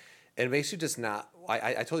 It makes you just not.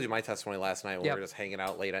 I told you my testimony last night when we were just hanging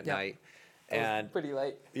out late at night. And was pretty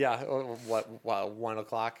late. Yeah, what 1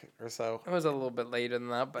 o'clock or so? It was a little bit later than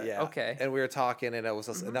that, but okay. And we were talking, and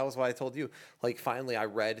and that was why I told you. Like, finally, I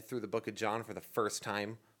read through the book of John for the first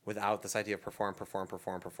time without this idea of perform.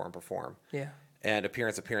 Yeah. And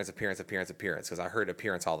appearance, because I heard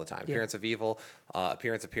appearance all the time. Yeah. Appearance of evil,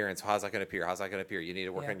 appearance. How's that going to appear? You need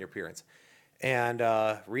to work on your appearance. And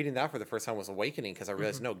reading that for the first time was awakening, because I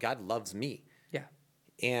realized, no, God loves me. Yeah.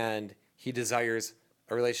 And he desires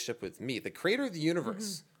a relationship with me. The creator of the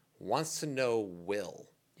universe wants to know will.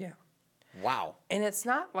 Yeah. Wow. And it's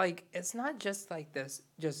not just like this,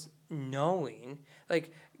 just knowing.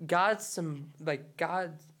 Like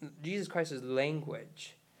Jesus Christ's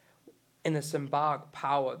language in the symbolic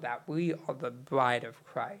power that we are the bride of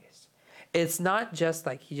Christ. It's not just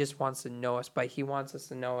like he just wants to know us, but he wants us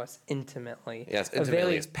to know us intimately. Yes,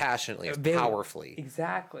 intimately, as passionately, as powerfully.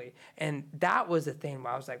 Exactly. And that was the thing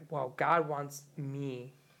where I was like, well, God wants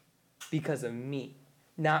me because of me,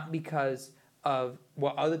 not because of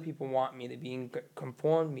what other people want me to be and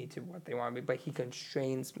conform me to what they want me, but he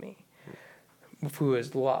constrains me through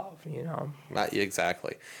his love,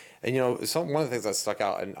 Exactly. And, one of the things that stuck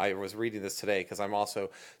out, and I was reading this today because I'm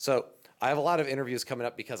also... So I have a lot of interviews coming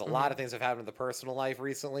up because a lot of things have happened in the personal life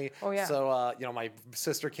recently. Oh, yeah. So, my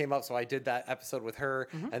sister came up, so I did that episode with her.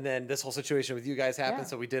 And then this whole situation with you guys happened,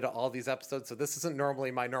 so we did all these episodes. So this isn't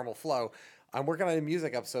normally my normal flow. I'm working on a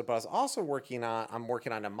music episode, but I was also working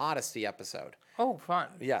on a modesty episode. Oh, fun.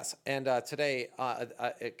 Yes, and today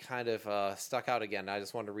it kind of stuck out again. I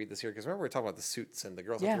just wanted to read this here because remember we were talking about the suits and the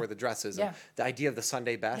girls have to wear the dresses and the idea of the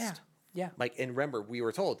Sunday best. Yeah. Like, and remember, we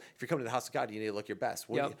were told if you're coming to the house of God, you need to look your best.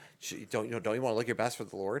 Don't you want to look your best for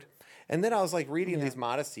the Lord? And then I was like reading these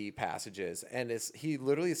modesty passages, and he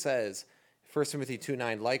literally says, 1 Timothy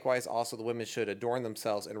 2:9, likewise also the women should adorn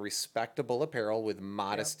themselves in respectable apparel with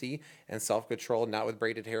modesty and self-control, not with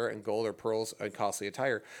braided hair and gold or pearls and costly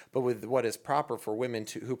attire, but with what is proper for women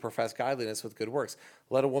who profess godliness with good works.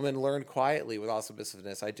 Let a woman learn quietly with all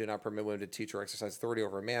submissiveness. I do not permit women to teach or exercise authority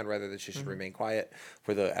over a man, rather that she should remain quiet,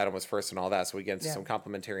 for the Adam was first and all that. So we get into some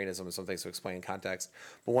complementarianism and some things to explain context.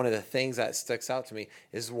 But one of the things that sticks out to me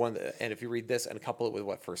is and if you read this and couple it with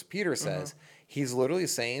what 1 Peter says, he's literally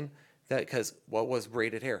saying that because what was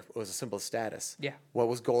braided hair? It was a symbol of status. Yeah. What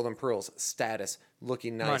was gold and pearls? Status.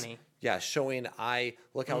 Looking nice. Money. Yeah, showing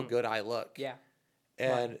look how good I look. Yeah.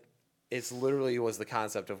 And it's literally was the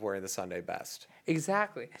concept of wearing the Sunday best.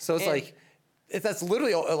 Exactly. So it's if that's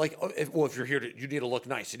literally if you're here, you need to look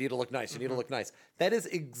nice. You need to look nice. You need to look nice. That is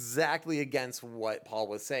exactly against what Paul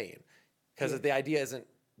was saying, because the idea isn't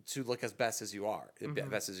to look as best as you are,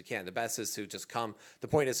 best as you can. The best is to just come. The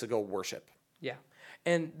point is to go worship. Yeah.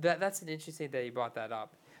 And that's an interesting that you brought that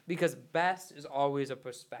up, because best is always a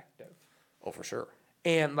perspective. Oh, for sure.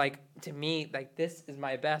 And like to me, like this is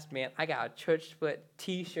my best, man. I got a church foot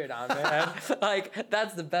T-shirt on, man. Like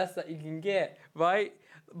that's the best that you can get, right?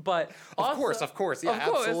 But also, of course, yeah,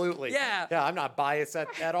 absolutely, yeah. I'm not biased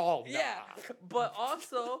at all. Yeah, nah. But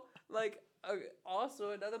also also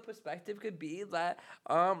another perspective could be that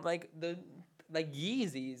like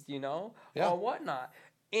Yeezys, or whatnot,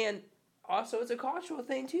 and also it's a cultural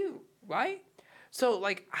thing too, right? So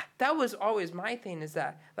like that was always my thing, is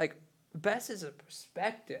that like best is a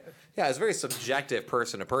perspective. Yeah, it's very subjective,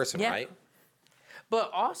 person to person, right?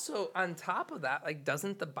 But also on top of that, like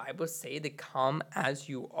doesn't the Bible say to come as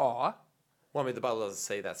you are? Well, I mean, the Bible doesn't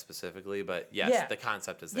say that specifically, but yes, the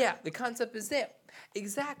concept is there. Yeah, the concept is there.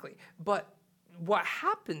 Exactly. But what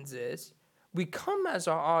happens is we come as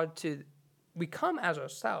ourselves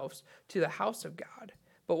to the house of God.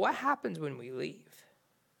 But what happens when we leave?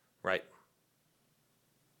 Right.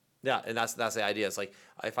 Yeah, and that's the idea. It's like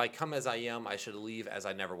if I come as I am, I should leave as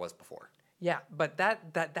I never was before. Yeah, but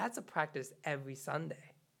that's a practice every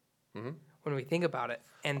Sunday when we think about it.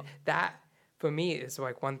 And that, for me, is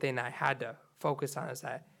like one thing I had to focus on, is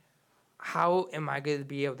that how am I going to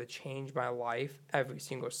be able to change my life every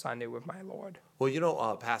single Sunday with my Lord?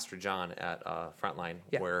 Well, Pastor John at Frontline,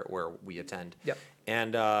 where we attend,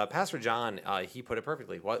 and Pastor John, he put it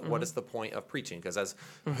perfectly. What is the point of preaching? Because as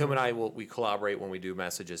him and I, we collaborate when we do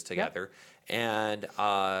messages together. And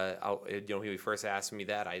when he first asked me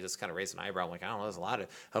that, I just kind of raised an eyebrow. I'm like, I don't know, there's a lot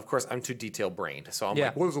of course, I'm too detail brained, so I'm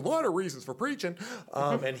like, well, there's a lot of reasons for preaching.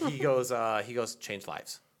 And he goes, change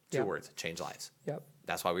lives. Two words, change lives. Yep.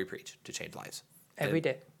 That's why we preach, to change lives. Every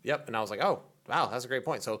day. Yep. And I was like, oh, wow, that's a great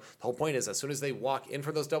point. So the whole point is, as soon as they walk in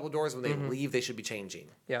for those double doors, when they leave, they should be changing.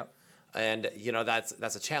 Yeah. And,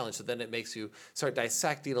 that's a challenge. So then it makes you start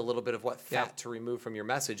dissecting a little bit of what fat to remove from your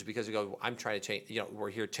message, because you go, I'm trying to change, we're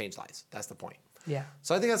here to change lives. That's the point. Yeah.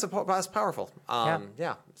 So I think that's powerful.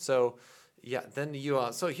 Yeah. So, then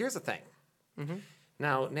so here's the thing.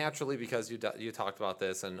 Now, naturally, because you talked about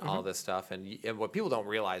this and all this stuff, and what people don't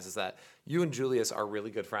realize is that you and Julius are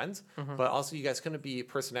really good friends, but also you guys couldn't be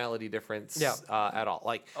personality difference at all.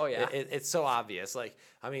 Like, it's so obvious. Like,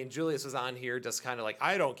 I mean, Julius was on here just kind of like,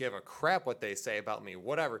 I don't give a crap what they say about me,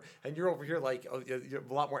 whatever. And you're over here like, you're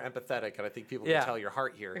a lot more empathetic, and I think people can tell your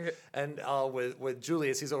heart here. And with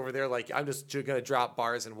Julius, he's over there like, I'm just going to drop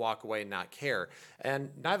bars and walk away and not care. And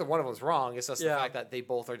neither one of them is wrong. It's just the fact that they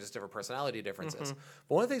both are just different personality differences.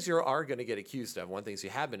 But one of the things you are going to get accused of, one of the things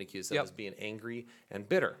you have been accused of, is being angry and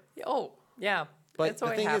bitter. Oh, yeah. But the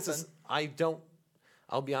thing is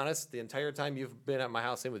I'll be honest, the entire time you've been at my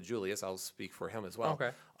house, same with Julius, I'll speak for him as well.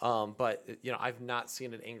 Okay. But, I've not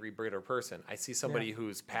seen an angry, bitter person. I see somebody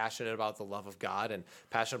who's passionate about the love of God and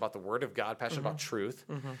passionate about the Word of God, passionate about truth.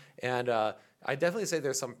 And I definitely say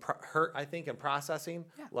there's some hurt, I think, in processing.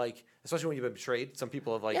 Yeah. Like, especially when you've been betrayed. Some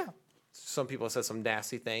people have, some people have said some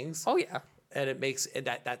nasty things. Oh, yeah. And it makes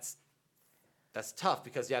that's tough,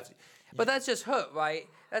 because you have to. But that's just hurt, right?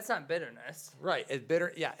 That's not bitterness. Right. It's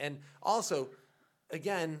bitter. Yeah. And also,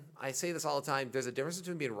 again, I say this all the time, there's a difference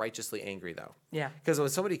between being righteously angry, though. Yeah. Because when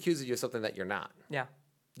somebody accuses you of something that you're not,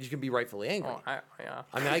 you can be rightfully angry. Oh,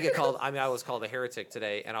 I mean, I was called a heretic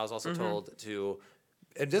today, and I was also told to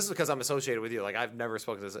and this is because I'm associated with you. Like, I've never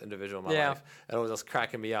spoken to this individual in my Yeah. life, and it was just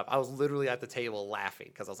cracking me up. I was literally at the table laughing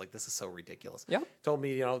because I was like, "This is so ridiculous." Yep. Told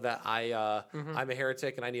me, that I'm a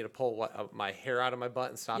heretic and I need to pull my hair out of my butt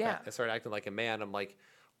and start acting like a man. I'm like,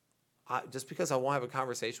 just because I won't have a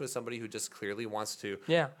conversation with somebody who just clearly wants to,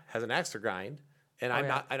 has an axe to grind, and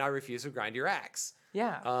I refuse to grind your axe.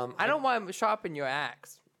 Yeah. I don't want to sharpen your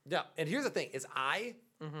axe. Yeah, and here's the thing: is and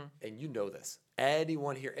you know this.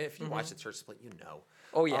 Anyone here, if you watch the church split, you know.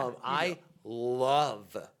 Oh yeah. I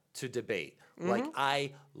love to debate. Like,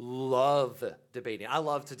 I love debating. I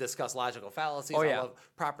love to discuss logical fallacies. I love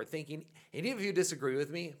proper thinking. And even if you disagree with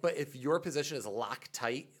me, but if your position is locked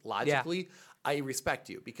tight logically, I respect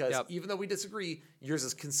you, because even though we disagree, yours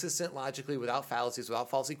is consistent logically, without fallacies, without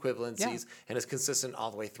false equivalencies, and is consistent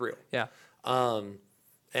all the way through. Yeah.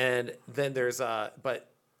 And then there's but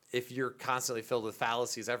if you're constantly filled with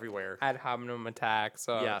fallacies everywhere, Ad hominem attacks.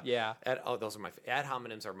 those are ad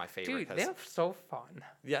hominems are my favorite. Dude, they're so fun.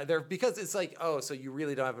 Yeah, they're because it's like, so you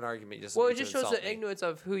really don't have an argument. You just it just shows the ignorance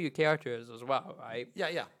of who your character is as well, right?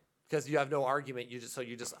 Yeah. Because you have no argument,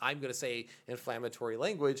 I'm going to say inflammatory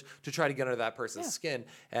language to try to get under that person's skin,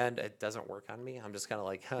 and it doesn't work on me. I'm just kind of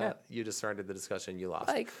like, you just started the discussion, you lost.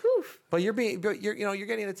 Like, oof. But you're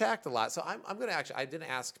getting attacked a lot. So I'm going to I didn't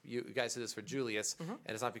ask you guys to do this for Julius, and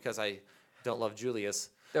it's not because I don't love Julius.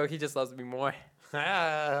 No, he just loves me more.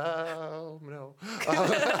 Oh, no.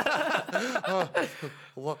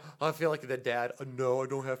 I feel like the dad. No, I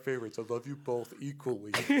don't have favorites. I love you both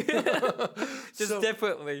equally. Just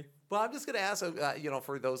differently. Well, I'm just going to ask,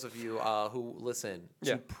 for those of you who listen,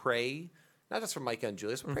 to pray, not just for Micah and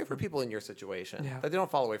Julius, but pray for people in your situation, that they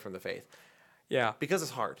don't fall away from the faith. Yeah. Because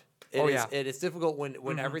it's hard. It is difficult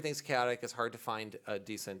when everything's chaotic. It's hard to find a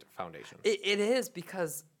decent foundation. It is,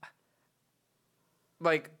 because,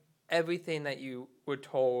 like, everything that you were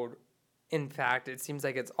told, in fact, it seems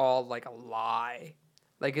like it's all like a lie.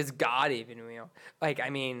 Like, is God even real? Like, I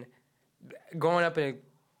mean, growing up in a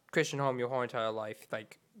Christian home your whole entire life,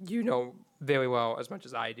 like, you know very well, as much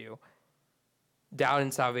as I do, doubt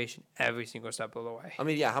in salvation every single step of the way. I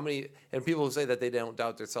mean, how many, and people who say that they don't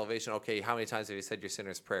doubt their salvation, okay, how many times have you said your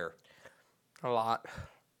sinner's prayer? A lot.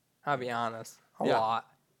 I'll be honest. A lot.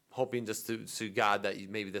 Hoping just to God that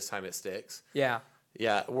maybe this time it sticks. Yeah.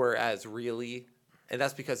 Yeah, whereas really, and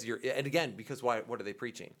that's because because what are they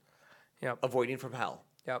preaching? Yep. Avoiding from hell.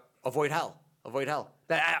 Yep. Avoid hell. Avoid hell.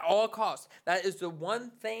 That at all costs. That is the one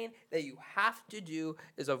thing that you have to do,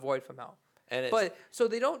 is avoid from hell. But so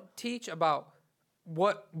they don't teach about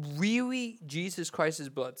what really Jesus Christ's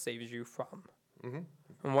blood saves you from. Mm-hmm.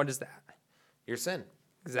 And what is that? Your sin.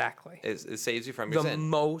 Exactly. It saves you from your sin. The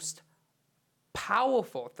most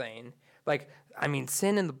powerful thing, like, I mean,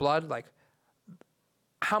 sin in the blood, like,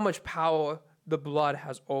 how much power the blood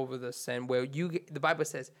has over the sin, where the Bible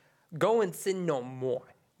says, go and sin no more,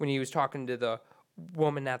 when he was talking to the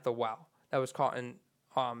woman at the well, that was caught in,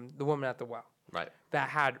 the woman at the well. Right. That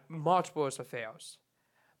had multiple affairs.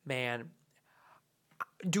 Man,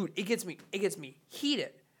 dude, it gets me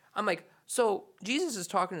heated. I'm like, so Jesus is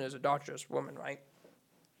talking to this adulterous woman, right?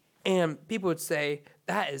 And people would say,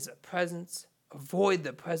 that is avoid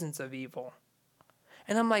the presence of evil.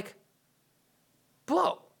 And I'm like,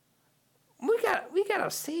 bro, we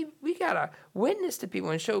gotta witness to people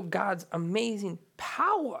and show God's amazing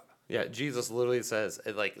power. Yeah, Jesus literally says,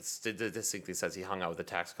 distinctly says he hung out with the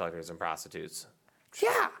tax collectors and prostitutes.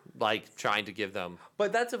 Yeah. Like, trying to give them.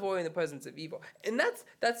 But that's avoiding the presence of evil. And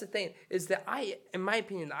that's the thing, is that in my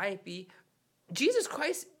opinion, Jesus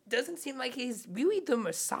Christ doesn't seem like he's really the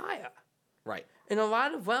Messiah. Right. In a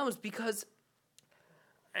lot of realms, because,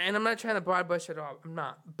 and I'm not trying to broad brush it off, I'm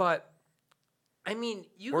not, but, I mean,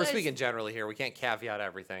 We're speaking generally here. We can't caveat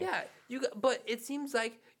everything. Yeah, but it seems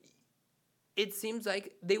like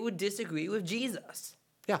they would disagree with Jesus.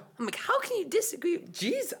 Yeah. I'm like, how can you disagree with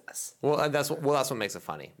Jesus? Well, and that's what makes it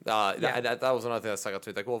funny. That was another thing that stuck out to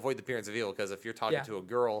me. Like, avoid the appearance of evil, because if you're talking to a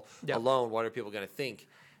girl alone, what are people going to think?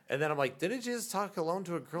 And then I'm like, didn't Jesus talk alone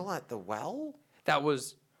to a girl at the well? That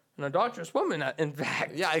was an adulterous woman, in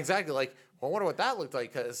fact. Yeah, exactly. Like, well, I wonder what that looked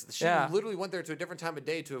like, because she literally went there to a different time of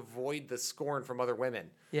day to avoid the scorn from other women.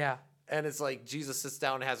 Yeah. And it's like Jesus sits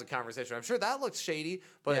down and has a conversation. I'm sure that looks shady,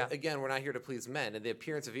 but again, we're not here to please men. And the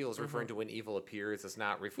appearance of evil is referring to when evil appears. It's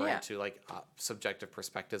not referring to like subjective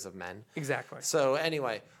perspectives of men. Exactly. So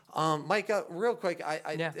anyway, Micah, real quick,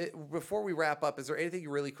 before we wrap up, is there anything you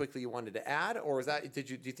really quickly you wanted to add, or do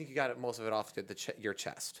you think you got most of it off your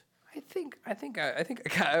chest? I think I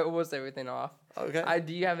got almost everything off. Okay.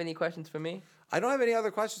 Do you have any questions for me? I don't have any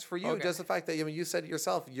other questions for you. Okay. Just the fact that you said it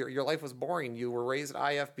yourself, your life was boring. You were raised at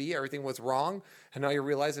IFB, everything was wrong, and now you're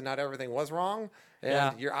realizing not everything was wrong,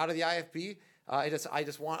 and you're out of the IFB. I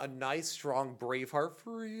just want a nice, strong Braveheart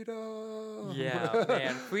freedom. Yeah,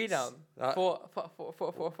 man, freedom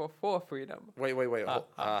for freedom. Wait.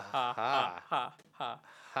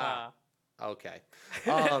 Okay.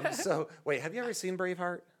 So wait, have you ever seen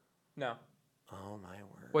Braveheart? No. Oh my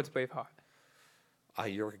word. What's Braveheart?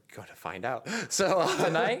 You're going to find out. So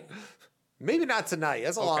Tonight? Maybe not tonight.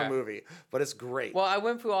 It's a long movie, but it's great. Well, I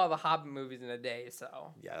went through all the Hobbit movies in a day,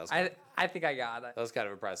 so Yeah, I think I got it. that was kind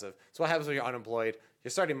of impressive. So what happens when you're unemployed? You're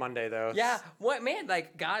starting Monday though. Yeah, what man?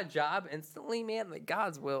 Like got a job instantly, man. Like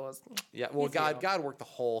God's will is. Yeah. Well, God worked the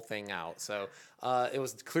whole thing out. So it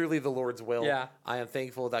was clearly the Lord's will. Yeah. I am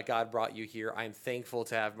thankful that God brought you here. I am thankful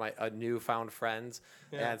to have my newfound friends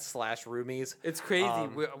and / roomies. It's crazy.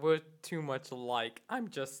 We're too much alike. I'm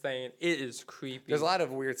just saying, it is creepy. There's a lot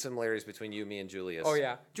of weird similarities between you, me, and Julius. Oh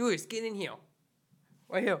yeah, Julius, get in here.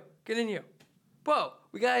 Right here, get in here, bro.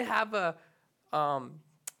 We gotta have a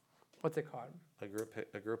what's it called? A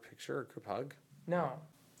group picture, a group hug. No.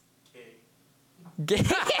 Gay.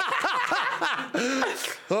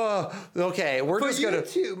 Okay, we're just gonna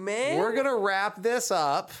too, man. We're gonna wrap this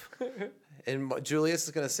up, and Julius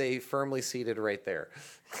is gonna say firmly seated right there.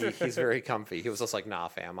 He's very comfy. He was just like, "Nah,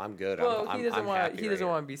 fam, I'm good. Well, I'm he doesn't want. happy He right doesn't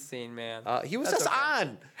here." want to be seen, man. He was That's just okay.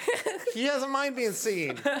 on. He doesn't mind being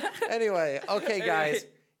seen. Anyway, okay, guys.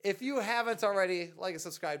 If you haven't already, like and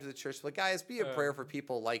subscribe to the church. But guys, be a prayer for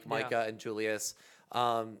people like Micah and Julius.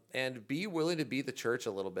 And be willing to be the church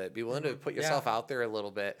a little bit. Be willing to put yourself out there a little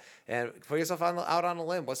bit and put yourself out on a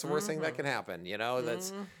limb. What's the worst thing that can happen? You know,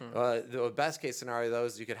 that's the best case scenario. Though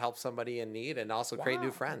is you could help somebody in need and also create new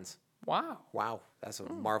friends. Wow. That's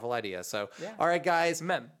a Marvel idea. So, all right, guys.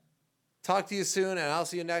 Mem. Talk to you soon, and I'll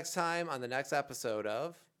see you next time on the next episode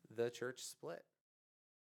of The Church Split.